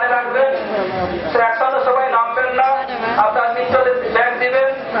সাবধানে রাখবেন। একসঙ্গে সবাই নামবেন না, আপনার নিচে ব্যাগ দিবেন,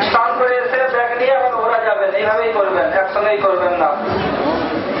 স্নান করে এসে ব্যাগ নিয়ে আবার ওরা যাবেন। এইভাবেই করবেন, একসঙ্গেই করবেন না।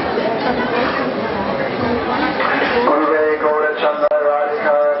 গুরুবে গৌরচন্দ্র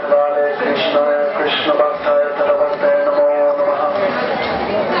রাধিকা রাধে কৃষ্ণ কৃষ্ণ ভক্তায় তরভক্তায় নমো নমঃ।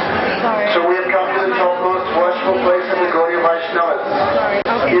 So we have come to the topmost worshipful place in the Gaudiya Vaishnavas.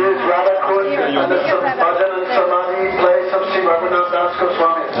 It is Radha Kund and the Bhajan and Samadhi place of Sri Raghunath Das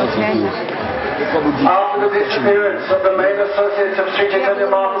Goswami. After the disappearance of the main associates of Sri Chaitanya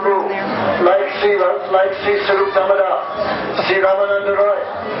Mahaprabhu, like Srila, like Sri Sarup Damodar, Sri Ramananda Roy,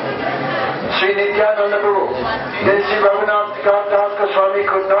 Sri Nityananda Prabhu. Then Sri Raghunath Das Goswami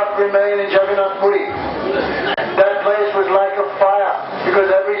could not remain in Jagannath Puri. That place was like a fire,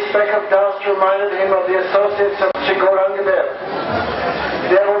 because every speck of dust reminded him of the associates of Sri Gauranga Dev.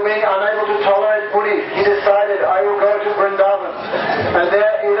 Therefore, being unable to tolerate Puri, he decided, I will go to Vrindavan, and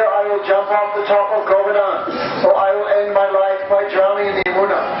there either I will jump off the top of Govardhan, or I will end my life by drowning in the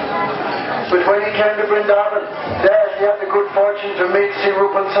Yamuna. But when he came to Vrindavan, there he had the good fortune to meet Sri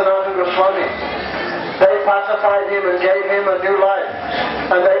Rupa and Sanatana Goswami. They pacified him and gave him a new life,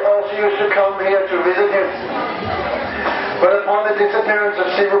 and they also used to come here to visit him. But upon the disappearance of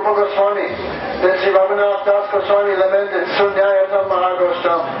Sri Rupa Goswami, then Sri Raghunath Das Goswami lamented, Sunyayatam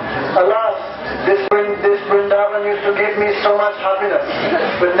Mahagostam. Alas, this Vrindavan used to give me so much happiness,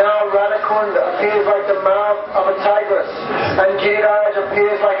 but now Radha Kund appears like the mouth of a tigress, and Giriraj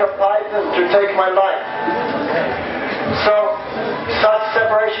appears like a python to take my life. So, such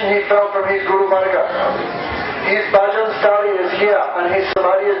separation he felt from his Guru Varga. His bhajan stali is here, and his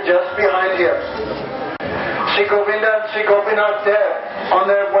samadhi is just behind here. Sri Govinda and Sri Gopinath there, on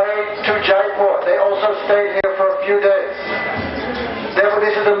their way to Jaipur, they also stayed here for a few days. Therefore,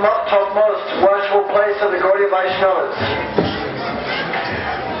 this is the topmost worshipful place of the Gaudiya Vaishnavas.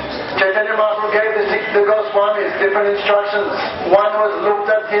 Chaitanya Mahaprabhu gave the Goswamis different instructions. One was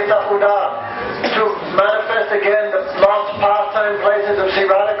Lupta Tirtha Udar, to manifest again the lost pastime places of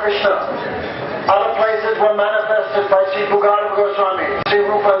Sri Radha Krishna. Other places were manifested by Sri Bhugarava Goswami, Sri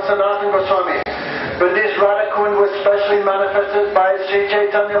Rupa and Sanatana Goswami. But this Radha Kund was specially manifested by Sri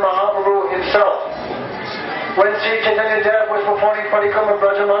Chaitanya Mahaprabhu himself. When Sri Chaitanya Dev was performing Parikrama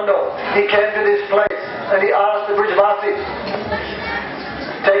Brajamandal, he came to this place and he asked the Brijvasi,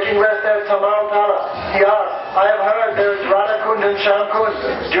 taking rest at Tamarotala, he asked, I have heard there is Radha Kund and Shyam Kund.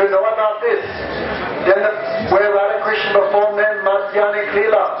 Do you know about this? Then where Radha Krishna performed their Madhyanic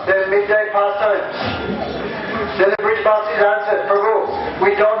Leela, their midday pastimes. Then the Brijvasis answered, Prabhu,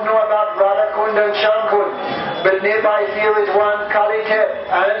 we don't know about Radha Kund and Shyam Kund, but nearby here is one Kaliket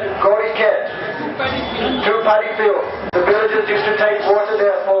and Goriket, two paddy fields. The villagers used to take water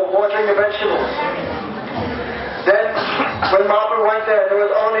there for watering the vegetables. Then, when Mahaprabhu went there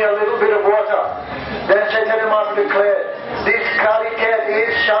was only a little bit of water. Then Chaitanya Mahaprabhu declared, this Kaliket is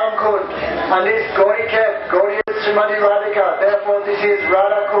Shyam Kund, and this Goriket, Gauri is Srimati Radhika, therefore this is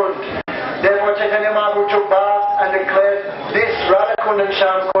Radha Kund. Therefore Chaitanya Mahaprabhu took bath and declared this Radha Kund and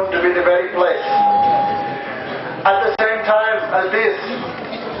Shyam Kund to be the very place. At the same time as this,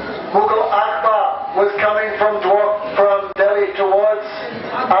 Mughal Akbar was coming from Delhi towards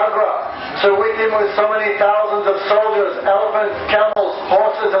Agra. So with him was so many thousands of soldiers, elephants, camels,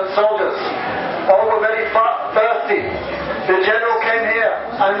 horses and soldiers. All were very thirsty. The general came here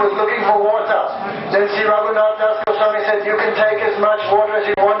and was looking for water. Then Sri Raghunath Das Goswami said, you can take as much water as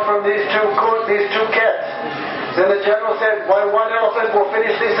you want from these two kets. Then the general said, why, one elephant will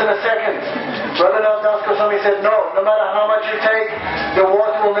finish this in a second. Raghunath Das Goswami said, no matter how much you take, the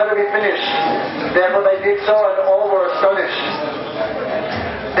water will never be finished. Therefore they did so and all were astonished.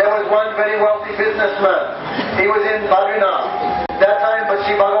 There was one very wealthy businessman. He was in Badrinath. That time, but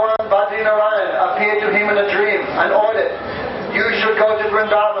Sri Bhagavan Badrinarayan appeared to him in a dream and ordered, you should go to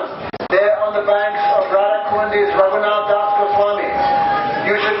Vrindavan. There on the banks of Radha Kund is Raghunath Das Goswami.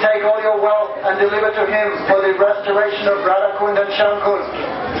 You should take all your wealth and deliver to him for the restoration of Radha Kund and Shyam Kund.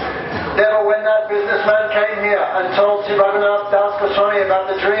 Therefore, when that businessman came here and told Sri Raghunath Das Goswami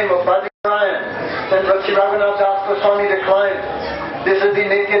about the dream of Badrinarayan, then Sri Raghunath Das Goswami declined. This is the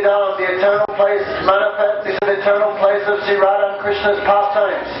Nitya Dham, the eternal place manifest. This is the eternal place of Sri Radha and Krishna's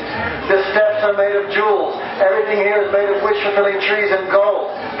pastimes. The steps are made of jewels. Everything here is made of wish-fulfilling trees and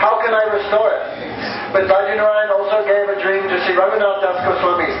gold. How can I restore it? But Badrinarayan also gave a dream to Sri Raghunath Das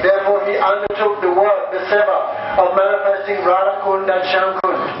Goswami. Therefore he undertook the work, the seva, of manifesting Radha Kund and Shyam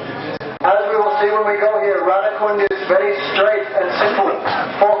Kund. As we will see when we go here, Radha Kund is very straight and simple,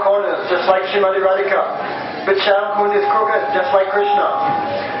 four corners, just like Srimati Radhika. But Shyam Kund is crooked, just like Krishna.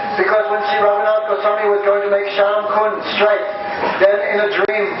 Because when Sri Raghunath Goswami was going to make Shyam Kund straight, then in a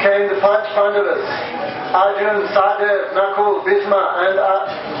dream came the Panch Pandavas, Arjun, Sadev, Nakul, Bhisma, and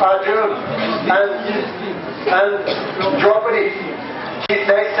Arjun, and Draupadi.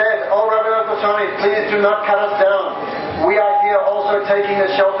 They said, oh Raghunath Goswami, please do not cut us down. We are here also taking the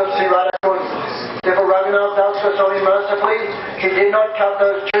shelter of Sri Radha Kund. Therefore Raghunath Das Goswami mercifully, he did not cut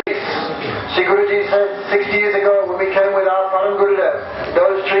those trees. Sri Guruji said 60 years ago when we came with our Param Gurudev,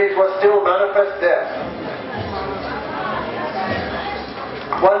 those trees were still manifest there.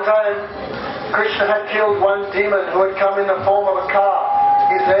 One time, Krishna had killed one demon who had come in the form of a car.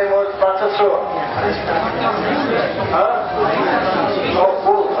 His name was Vatsasura. Huh? Oh,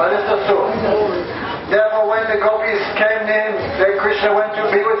 bull. Understood? Therefore, when the gopis came in, then Krishna went to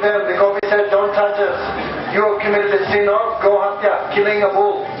be with them. The gopis said, "Don't touch us. You have committed the sin of Gohatya, killing a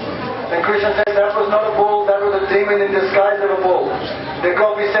bull." And Krishna said, "That was not a bull, that was a demon in disguise of a bull." The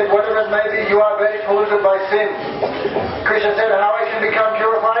gopis said, "Whatever it may be, you are very polluted by sin." Krishna said, "How I can become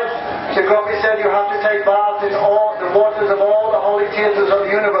purified?" The gopis said, "You have to take baths in all the waters of all the holy tirthas of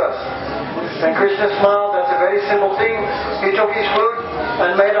the universe." And Krishna smiled. That's a very simple thing. He took his flute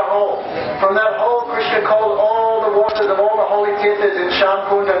and made a hole. From that hole, Krishna called all the waters of all the holy tirthas in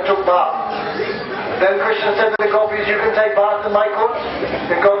Kund and took bath. Then Krishna said to the gopis, "You can take bath in my Kund."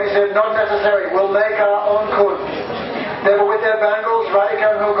 The gopis said, "Not necessary. We'll make our own Kund." They were with their bangles.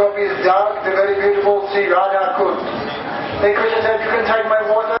 Radhika and her gopis dug the very beautiful Sri Radha Kund. Then Krishna said, "You can take my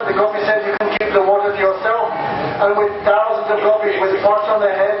water." The gopis said, "You can keep the water to yourself." And with thousands of gopis with pots on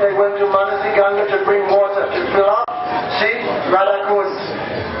their head, they went to Manasi Ganga to bring water to fill up Sri Radha Kund.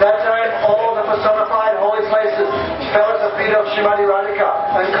 That time, all the personified holy places fell at the feet of Srimati Radhika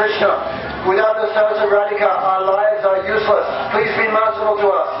and Krishna. Without the service of Radhika, our lives are useless. Please be merciful to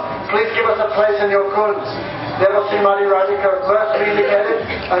us. Please give us a place in your kunds. Therefore, Srimati Radhika mercy indicated,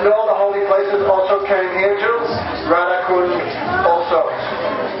 and all the holy places also came here to Radha Kund also.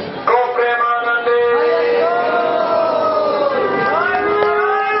 Go Premanande!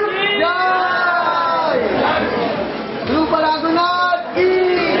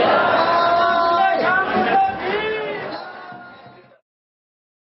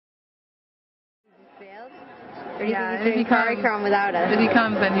 Or do you think he's doing Kartka without us? If he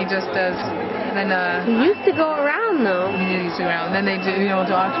comes, then he just does. Then he used to go around though. He used to go around. Then they do, do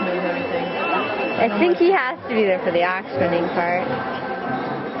auctioning and everything. I think he has to be there for the auctioning part.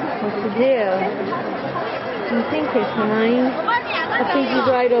 What to do? Do you think, Krishnamani? I think he's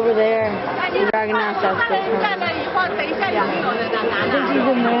right over there. Raghunath, that's this one. Yeah. I think he's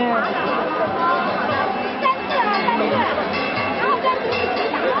in there.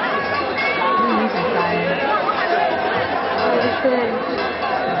 He's inside.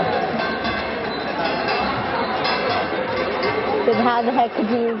 So how the heck could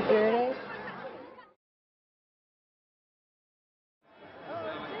you insert it?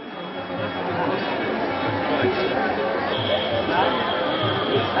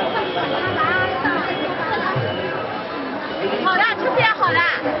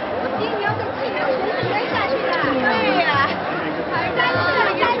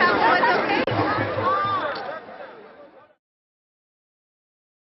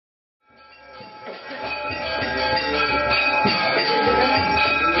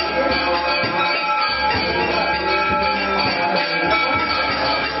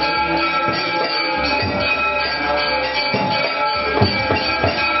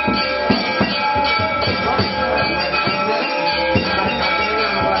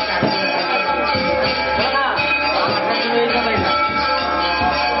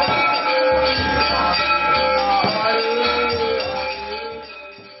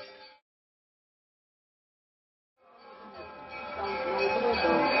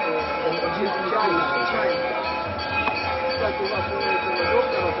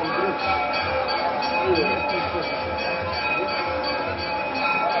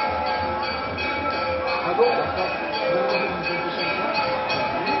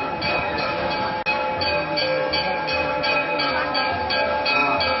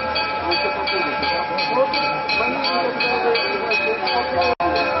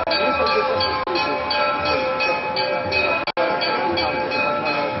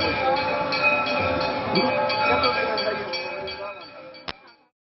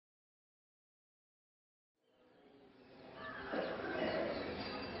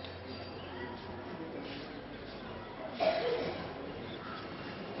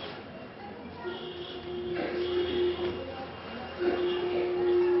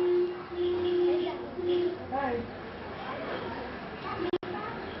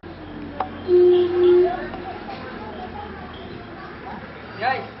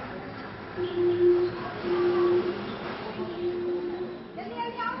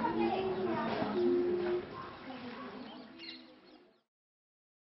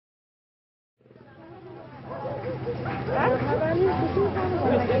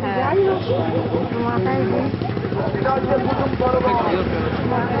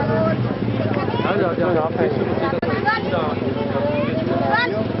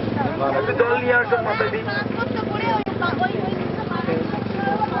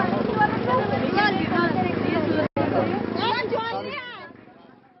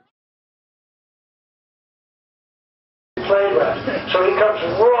 So he comes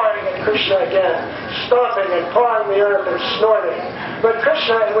roaring and Krishna again, stomping and pawing the earth and snorting. But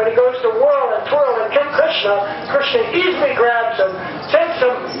Krishna, when he goes to whirl and twirl and kick Krishna, Krishna easily grabs him, takes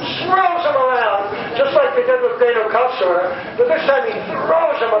him, swirls him around, just like they did with Venukasura, but this time he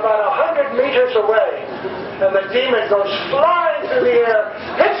throws him about 100 meters away. And the demon goes flying through the air,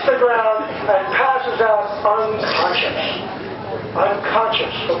 hits the ground, and passes out unconscious.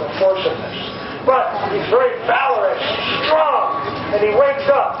 Unconscious from the force of this. But he's very valorous, strong, and he wakes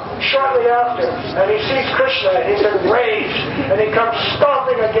up shortly after, and he sees Krishna, and he's enraged, and he comes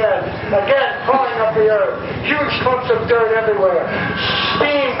stomping again pawing up the earth, huge clumps of dirt everywhere,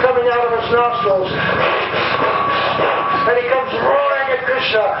 steam coming out of his nostrils, and he comes roaring at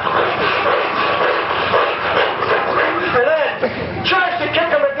Krishna, and then tries to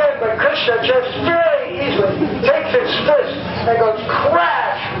kick him again, but Krishna just very easily takes his fist and goes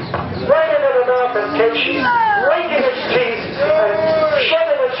crash right into the mouth of Keshi, breaking his teeth and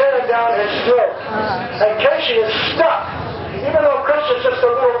shoving his hand down his throat. And Keshi is stuck. Even though Krishna's just a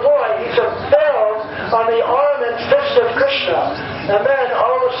little boy, he's impaled on the arm and fist of Krishna. And then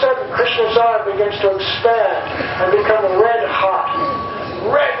all of a sudden Krishna's arm begins to expand and become red hot.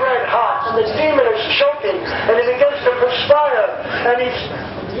 Red hot. And the demon is choking and he begins to perspire. And he's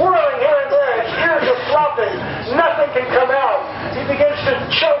whirling here and there. His ears are flopping. Nothing can come out. He begins to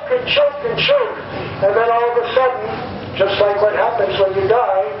choke and choke and choke. And then all of a sudden, just like what happens when you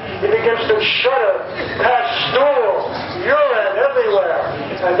die, he begins to shudder, pass stool, urine everywhere.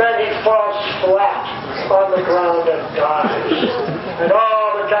 And then he falls flat on the ground and dies. And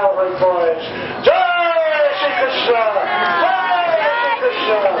all the cowherd boys, Jai Shri Krishna! Jai Shri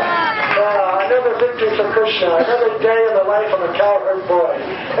Krishna! Another victory for Krishna, another day in the life of a cowherd boy.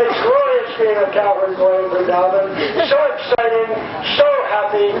 It's glorious being a cowherd boy in Vrindavan. So exciting, so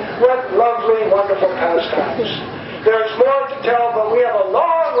happy, what lovely, wonderful pastimes. There's more to tell, but we have a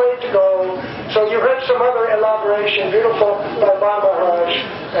long way to go. So you heard some other elaboration, beautiful by Maharaja,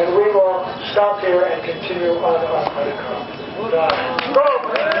 and we will stop here and continue on our Kartka. Go!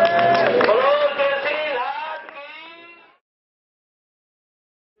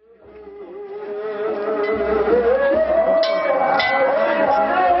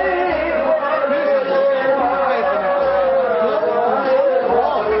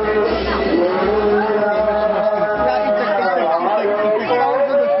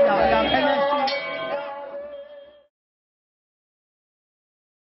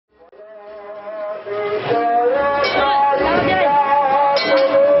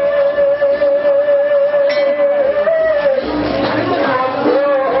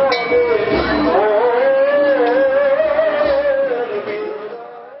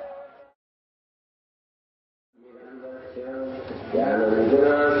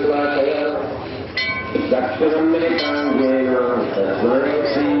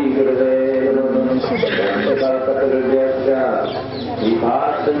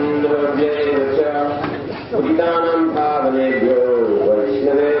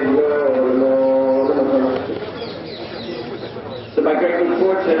 So by great good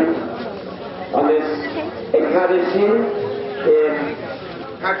fortune, on this Ekadashi in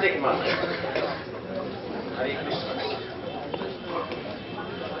Kartik month,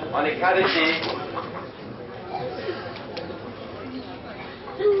 on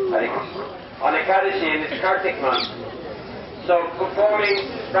Ekadashi, in this Kartik month, so performing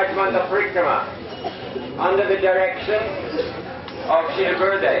Rajmanta Parikrama under the direction of Srila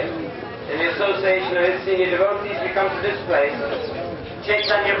Gurudev, in the association of his senior devotees, we come to this place,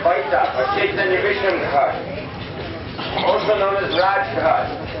 Chaitanya Vaita, or Chaitanya Vishram Ghat, also known as Raj Ghat.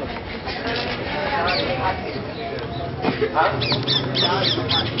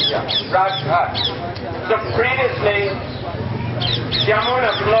 Yeah, Raj Ghat. So previously,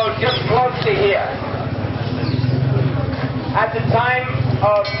 Jamuna flowed just close to here. At the time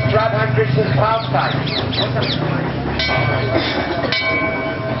of Radha and Krishna's pastime,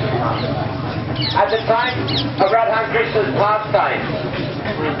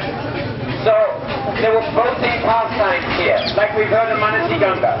 so there were boating pastimes here, like we've heard of Manasi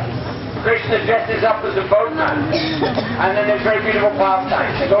Ganga. Krishna dresses up as a boatman, and then there's very beautiful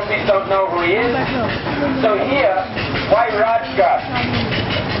pastimes. The gopis don't know who he is. So here, why Rajghat?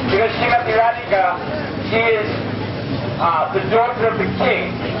 Because Srimati Radhika, she is the daughter of the king,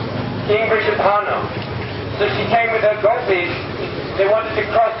 King Vrishabhanu. So she came with her gopis. They wanted to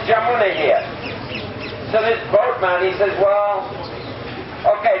cross Jamuna here. So this boatman, he says, well,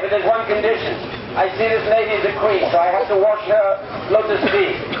 okay, but there's one condition. I see this lady is a queen, so I have to wash her lotus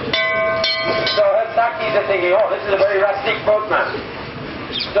feet. So her sakis are thinking, oh, this is a very rustic boatman.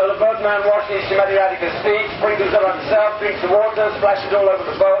 So the boatman washes Srimati Radhika's feet, sprinkles it on himself, drinks the water, splashes all over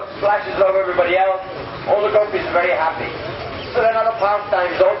the boat, splashes over everybody else. All the gopis are very happy. So there are other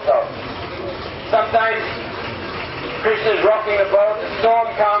pastimes also. Sometimes Krishna is rocking the boat, a storm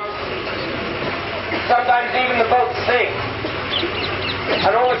comes. Sometimes even the boat sinks.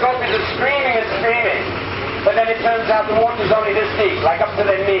 And all the gopis are screaming and screaming. But then it turns out the water's only this deep, like up to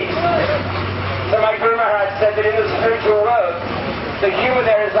their knees. So my Guru Maharaj said that in the spiritual world, the humor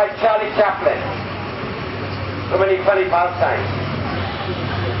there is like Charlie Chaplin. So many funny pastimes.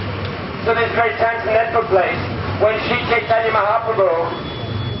 So this very transcendental place, when Sri Chaitanya Mahaprabhu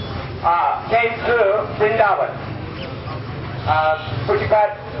came to Vrindavan,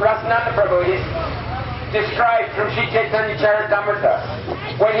 Pujapad Rasananda Prabhu, he's described from Sri Chaitanya Charitamrita,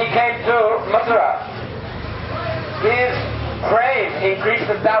 when he came to Mathura, his praying increased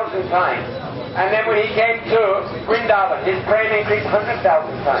 1,000 times. And then when he came to Vrindavan, his praying increased 100,000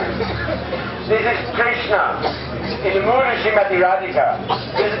 times. This is Krishna in the mood of Srimati Radhika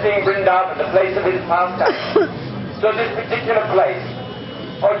visiting Vrindavan, the place of his pastime. So this particular place,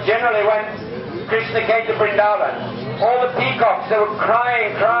 or generally when Krishna came to Vrindavan, all the peacocks, they were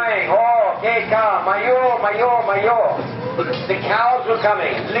crying, oh, Keka, Mayo, Mayo, Mayo. The cows were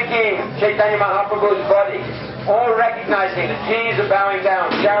coming, licking Chaitanya Mahaprabhu's body. All recognizing the trees are bowing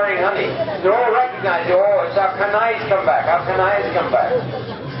down, showering honey. They're all recognizing, oh, it's our Kanai's come back, our Kanai's come back.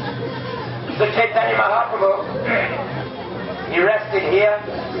 So Chaitanya Mahaprabhu, he rested here,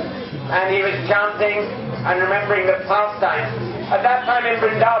 and he was chanting and remembering the pastimes. At that time in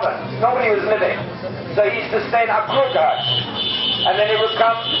Vrindavan, nobody was living. So he used to stay in Akur Ghat, and then he would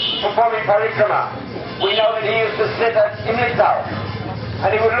come performing parikrama. We know that he used to sit at Imlital, and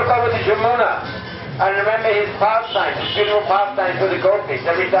he would look over the Jamuna, and remember his pastimes, his beautiful pastimes with the gopis,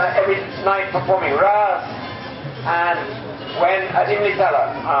 every night performing Ras. And when at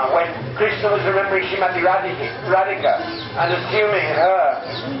Imlitala, when Krishna was remembering Srimati Radhika and assuming her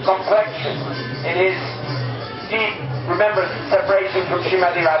complexion in his deep remembrance separation from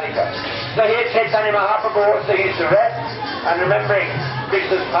Srimati Radhika. So here Chaitanya Mahaprabhu also used to rest and remembering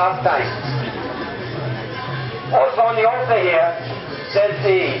Krishna's pastimes. Also on the altar here, there's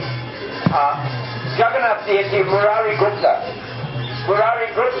the Jagannath deity Murari Gupta.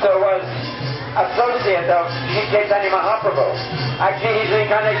 Murari Gupta was associate of Sri Chaitanya Mahaprabhu. Actually, he's the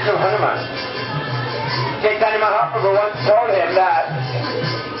incarnation of Hanuman. Chaitanya Mahaprabhu once told him that,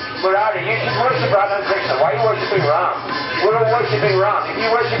 Murari, you should worship Radha and Krishna. Why are you worshipping Ram? We're all worshipping Ram. If you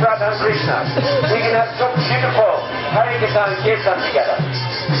worship Radha and Krishna, we can have so beautiful Harikirtan and Kirtan together.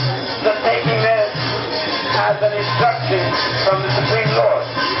 So taking this as an instruction from the Supreme Lord,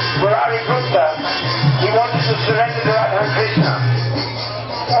 Murari Gupta, he wanted to surrender to Radha and Krishna.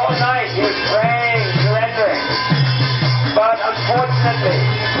 All night he was praying, surrendering. But unfortunately,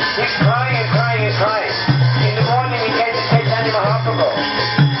 he's crying and crying and crying. In the morning he came to Chaitanya Mahaprabhu.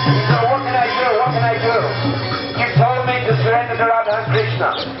 He said, what can I do? What can I do? You told me to surrender to Radha and Krishna.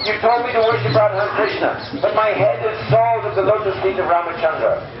 You told me to worship Radha and Krishna. But my head is sold at the lotus feet of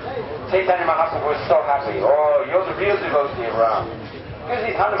Ramachandra. Chaitanya Mahaprabhu was so happy. Oh, you're the real devotee of Ram. Because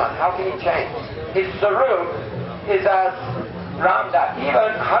he's Hanuman, how can he change? His Sarup is as Ramdas.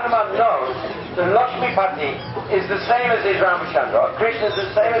 Even Hanuman knows that Lakshmipati is the same as his Ramachandra. Krishna is the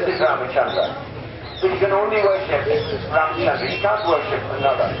same as his Ramachandra. But he can only worship Ramachandra. He can't worship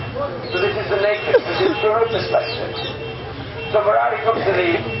another. So this is the nature, because his Sarup is like this. So Murari comes to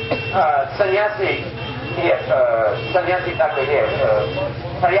the sannyasi here, sannyasi Thakur here,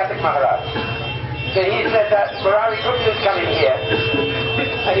 Paryatik Maharaj. So he said that Murari Gupta is coming here,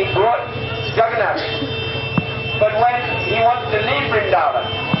 and he brought Jagannath. But when he wanted to leave Vrindavan,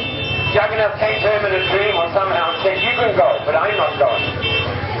 Jagannath came to him in a dream or somehow and said, you can go, but I'm not going.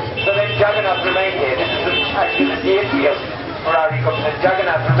 So then Jagannath remained here. This is actually the deity of Murari Gupta.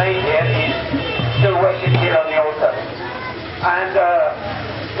 Jagannath remained here, and he's still worshipped here on the altar. And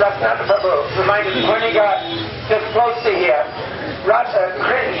Rasananda Prabhu reminded us when he got just close to here,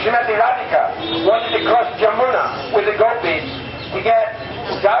 Srimati Radhika wanted to cross Jamuna with the gopis to get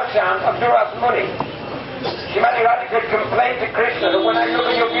darshan of Duras Muni. Srimati Radhika complained to Krishna that when I look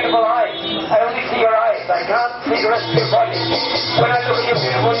at your beautiful eyes, I only see your eyes. I can't see the rest of your body. When I look at your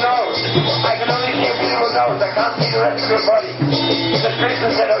beautiful nose, I can only see your beautiful nose. I can't see the rest of your body. So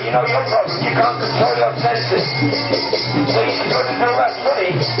Krishna said, oh, you know your problem. You can't control your senses. So you should go to Duras Muni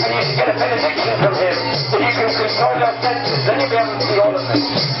and you should get a benediction from him that you can control your senses. Then you'll be able to see all of them.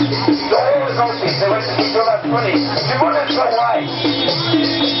 So all the gopis, they went to see Duras Muni. Jamuna is so wide.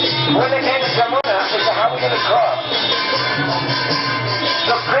 When they came to Jamuna, they said, how are we going to cross?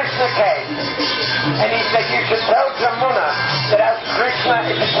 So Krishna came, and he said, you should tell Jamuna that as Krishna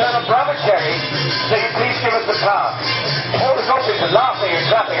Krishna is eternal brahmachari, so you please give us the pass. All the gopis are laughing and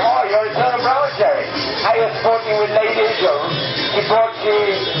clapping. Oh, you're eternal brahmachari. How you're sporting with ladies, you brought you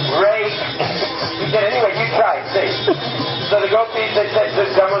rape. He said, anyway, you try, see. So the gopis, they said to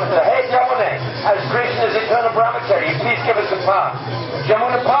Jamuna, hey Jamuna, as Krishna is eternal brahmachari, please give us a pass.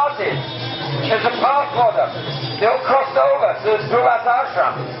 Jamuna parted. There's a path for them. They all crossed over to the Dhruva's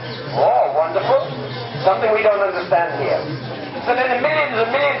ashram. Oh, wonderful. Something we don't understand here. So then the millions and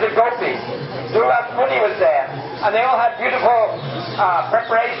millions of gopis, Dhruva's Muni was there, and they all had beautiful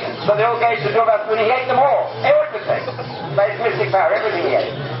preparations. So they all gave to Dhruva's Muni. He ate them all. Everything. By his mystic power, everything he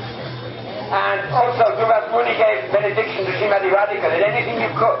ate. And also Dhruva's Muni gave benediction to Srimati Radhika that anything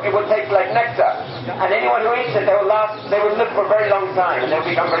you cook, it will taste like nectar. And anyone who eats it, they will live for a very long time, and they will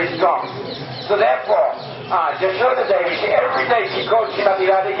become very strong. So therefore, Jashoda Devi, every day she called Srimati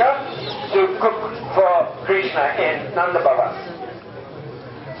Radhika to cook for Krishna in Nanda Bhavan.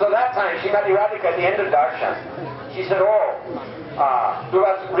 So that time, Srimati Radhika at the end of darshan, she said,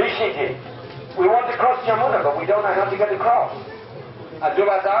 Dhruva's Rishiji, we want to cross Jamuna, but we don't know how to get across.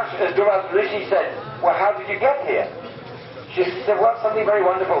 Dhruva's Rishi said, well, how did you get here? She said, well, something very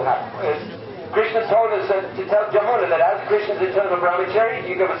wonderful happened. Krishna told us to tell Jamuna that as Krishna's eternal brahmachari,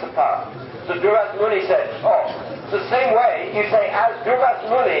 you give us a path. So Dhruva's Muni said, the same way you say, as Dhruva's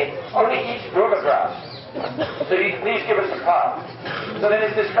Muni only eats dhruva grass. So you please give us a path. So then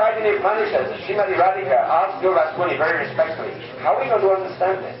it's described in the Upanishads that Srimati Radhika asked Dhruva's Muni very respectfully, how are we going to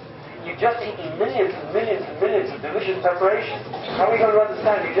understand this? You've just eaten millions and millions and millions of delicious preparations. How are we going to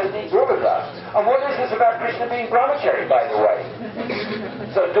understand? You just eat dhruva grass. And what is this about Krishna being brahmachari, by the way?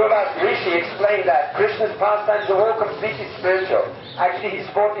 So Dhruva's Rishi explained that Krishna's pastimes are all completely spiritual. Actually, he's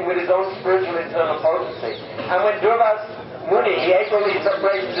sporting with his own spiritual internal potency. And when Dhruva's Muni, he ate all these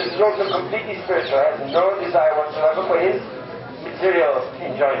preparations, it was also completely spiritual. He has no desire whatsoever for his material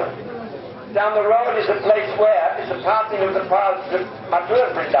enjoyment. Down the road is a place where it's a passing of the paths to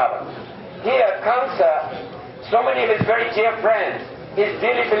Mathura Vrindavan. Here, Kamsa, so many of his very dear friends, his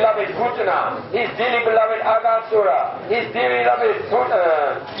dearly beloved Putana, his dearly beloved Agasura, his dearly beloved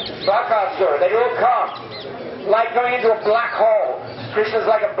Bakasura, they all come. Like going into a black hole. Krishna's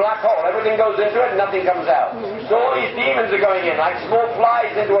like a black hole. Everything goes into it and nothing comes out. So all these demons are going in like small flies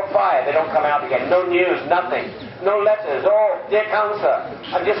into a fire. They don't come out again. No news, nothing. No letters. Oh, dear Kamsa,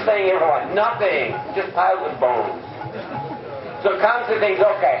 I'm just saying everyone, nothing. Just piles of bones. So Kamsa thinks,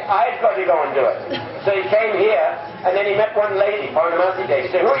 okay, I've got to go and do it. So he came here, and then he met one lady, Purnamasi Day.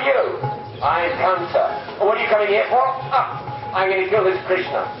 He said, who are you? I'm Kamsa. What are you coming here for? I'm going to kill this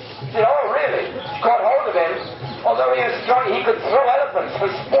Krishna. She said, oh, really? She caught hold of him. Although he was strong, he could throw elephants for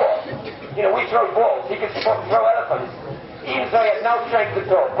sport. You know, we throw balls. He could throw elephants. Even so, he had no strength at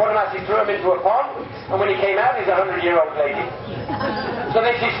all. Purnamasi threw him into a pond, and when he came out, he's a 100-year-old lady. So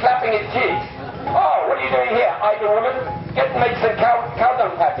then she's slapping his cheeks. Oh, what are you doing here, idle woman? Get and make some cow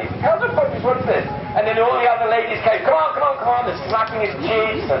dung patties. Cow dung patties, what's this? And then all the other ladies came, come on, they're slapping his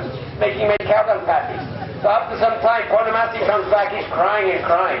cheeks and making cow dung patties. So after some time, Purnamasi comes back, he's crying and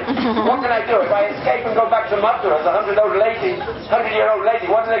crying. What can I do? If I escape and go back to Mathura as a 100-year-old lady,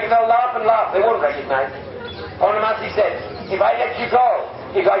 what do they do? They'll laugh and laugh. They won't recognize me. Purnamasi said, if I let you go,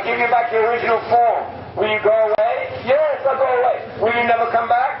 if I give you back your original form, will you go away? Yes, I'll go away. Will you never come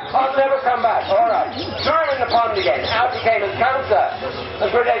back? I'll never come back. All right. Throw him in the pond again. Out he came as Kamsa.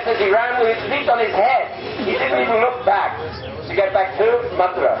 The Gurudev says he ran with his feet on his head. He didn't even look back to get back to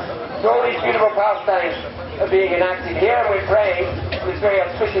Mathura. So all these beautiful pastimes are being enacted here, and we're praying on this very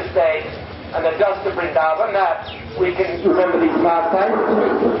auspicious day and the dust of Vrindavan that we can remember these pastimes.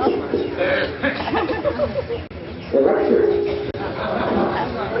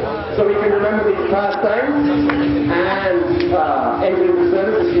 So we can remember these pastimes and enter into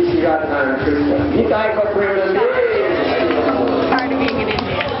service of Sri Radha and Krishna. Nitai Kapriyanande. Tired of being in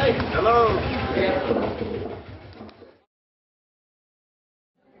India. Hello.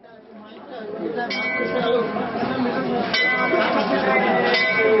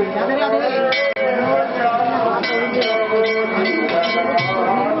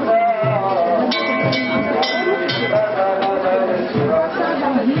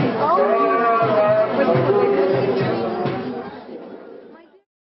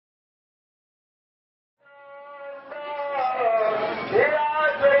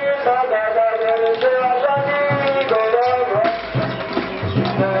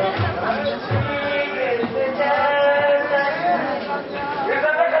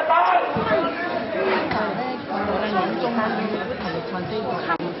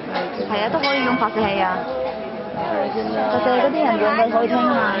係啊，都可以用發射器啊。我哋嗰啲人讓佢去聽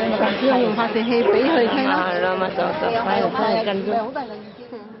下，只要用發射器俾佢聽啦。係啦，咪就喺度真係跟蹤。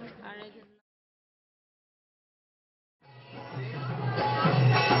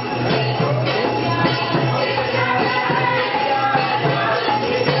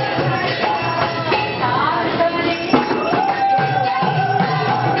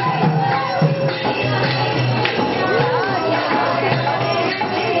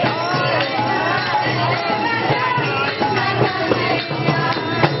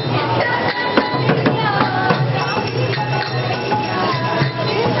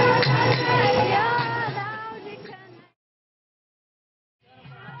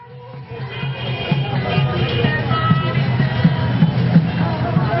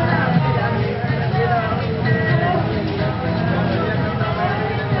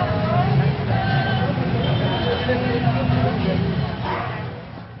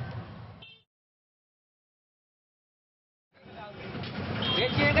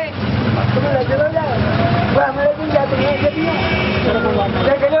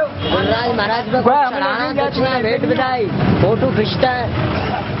महाराज में भेंट बताई photo खींचता है।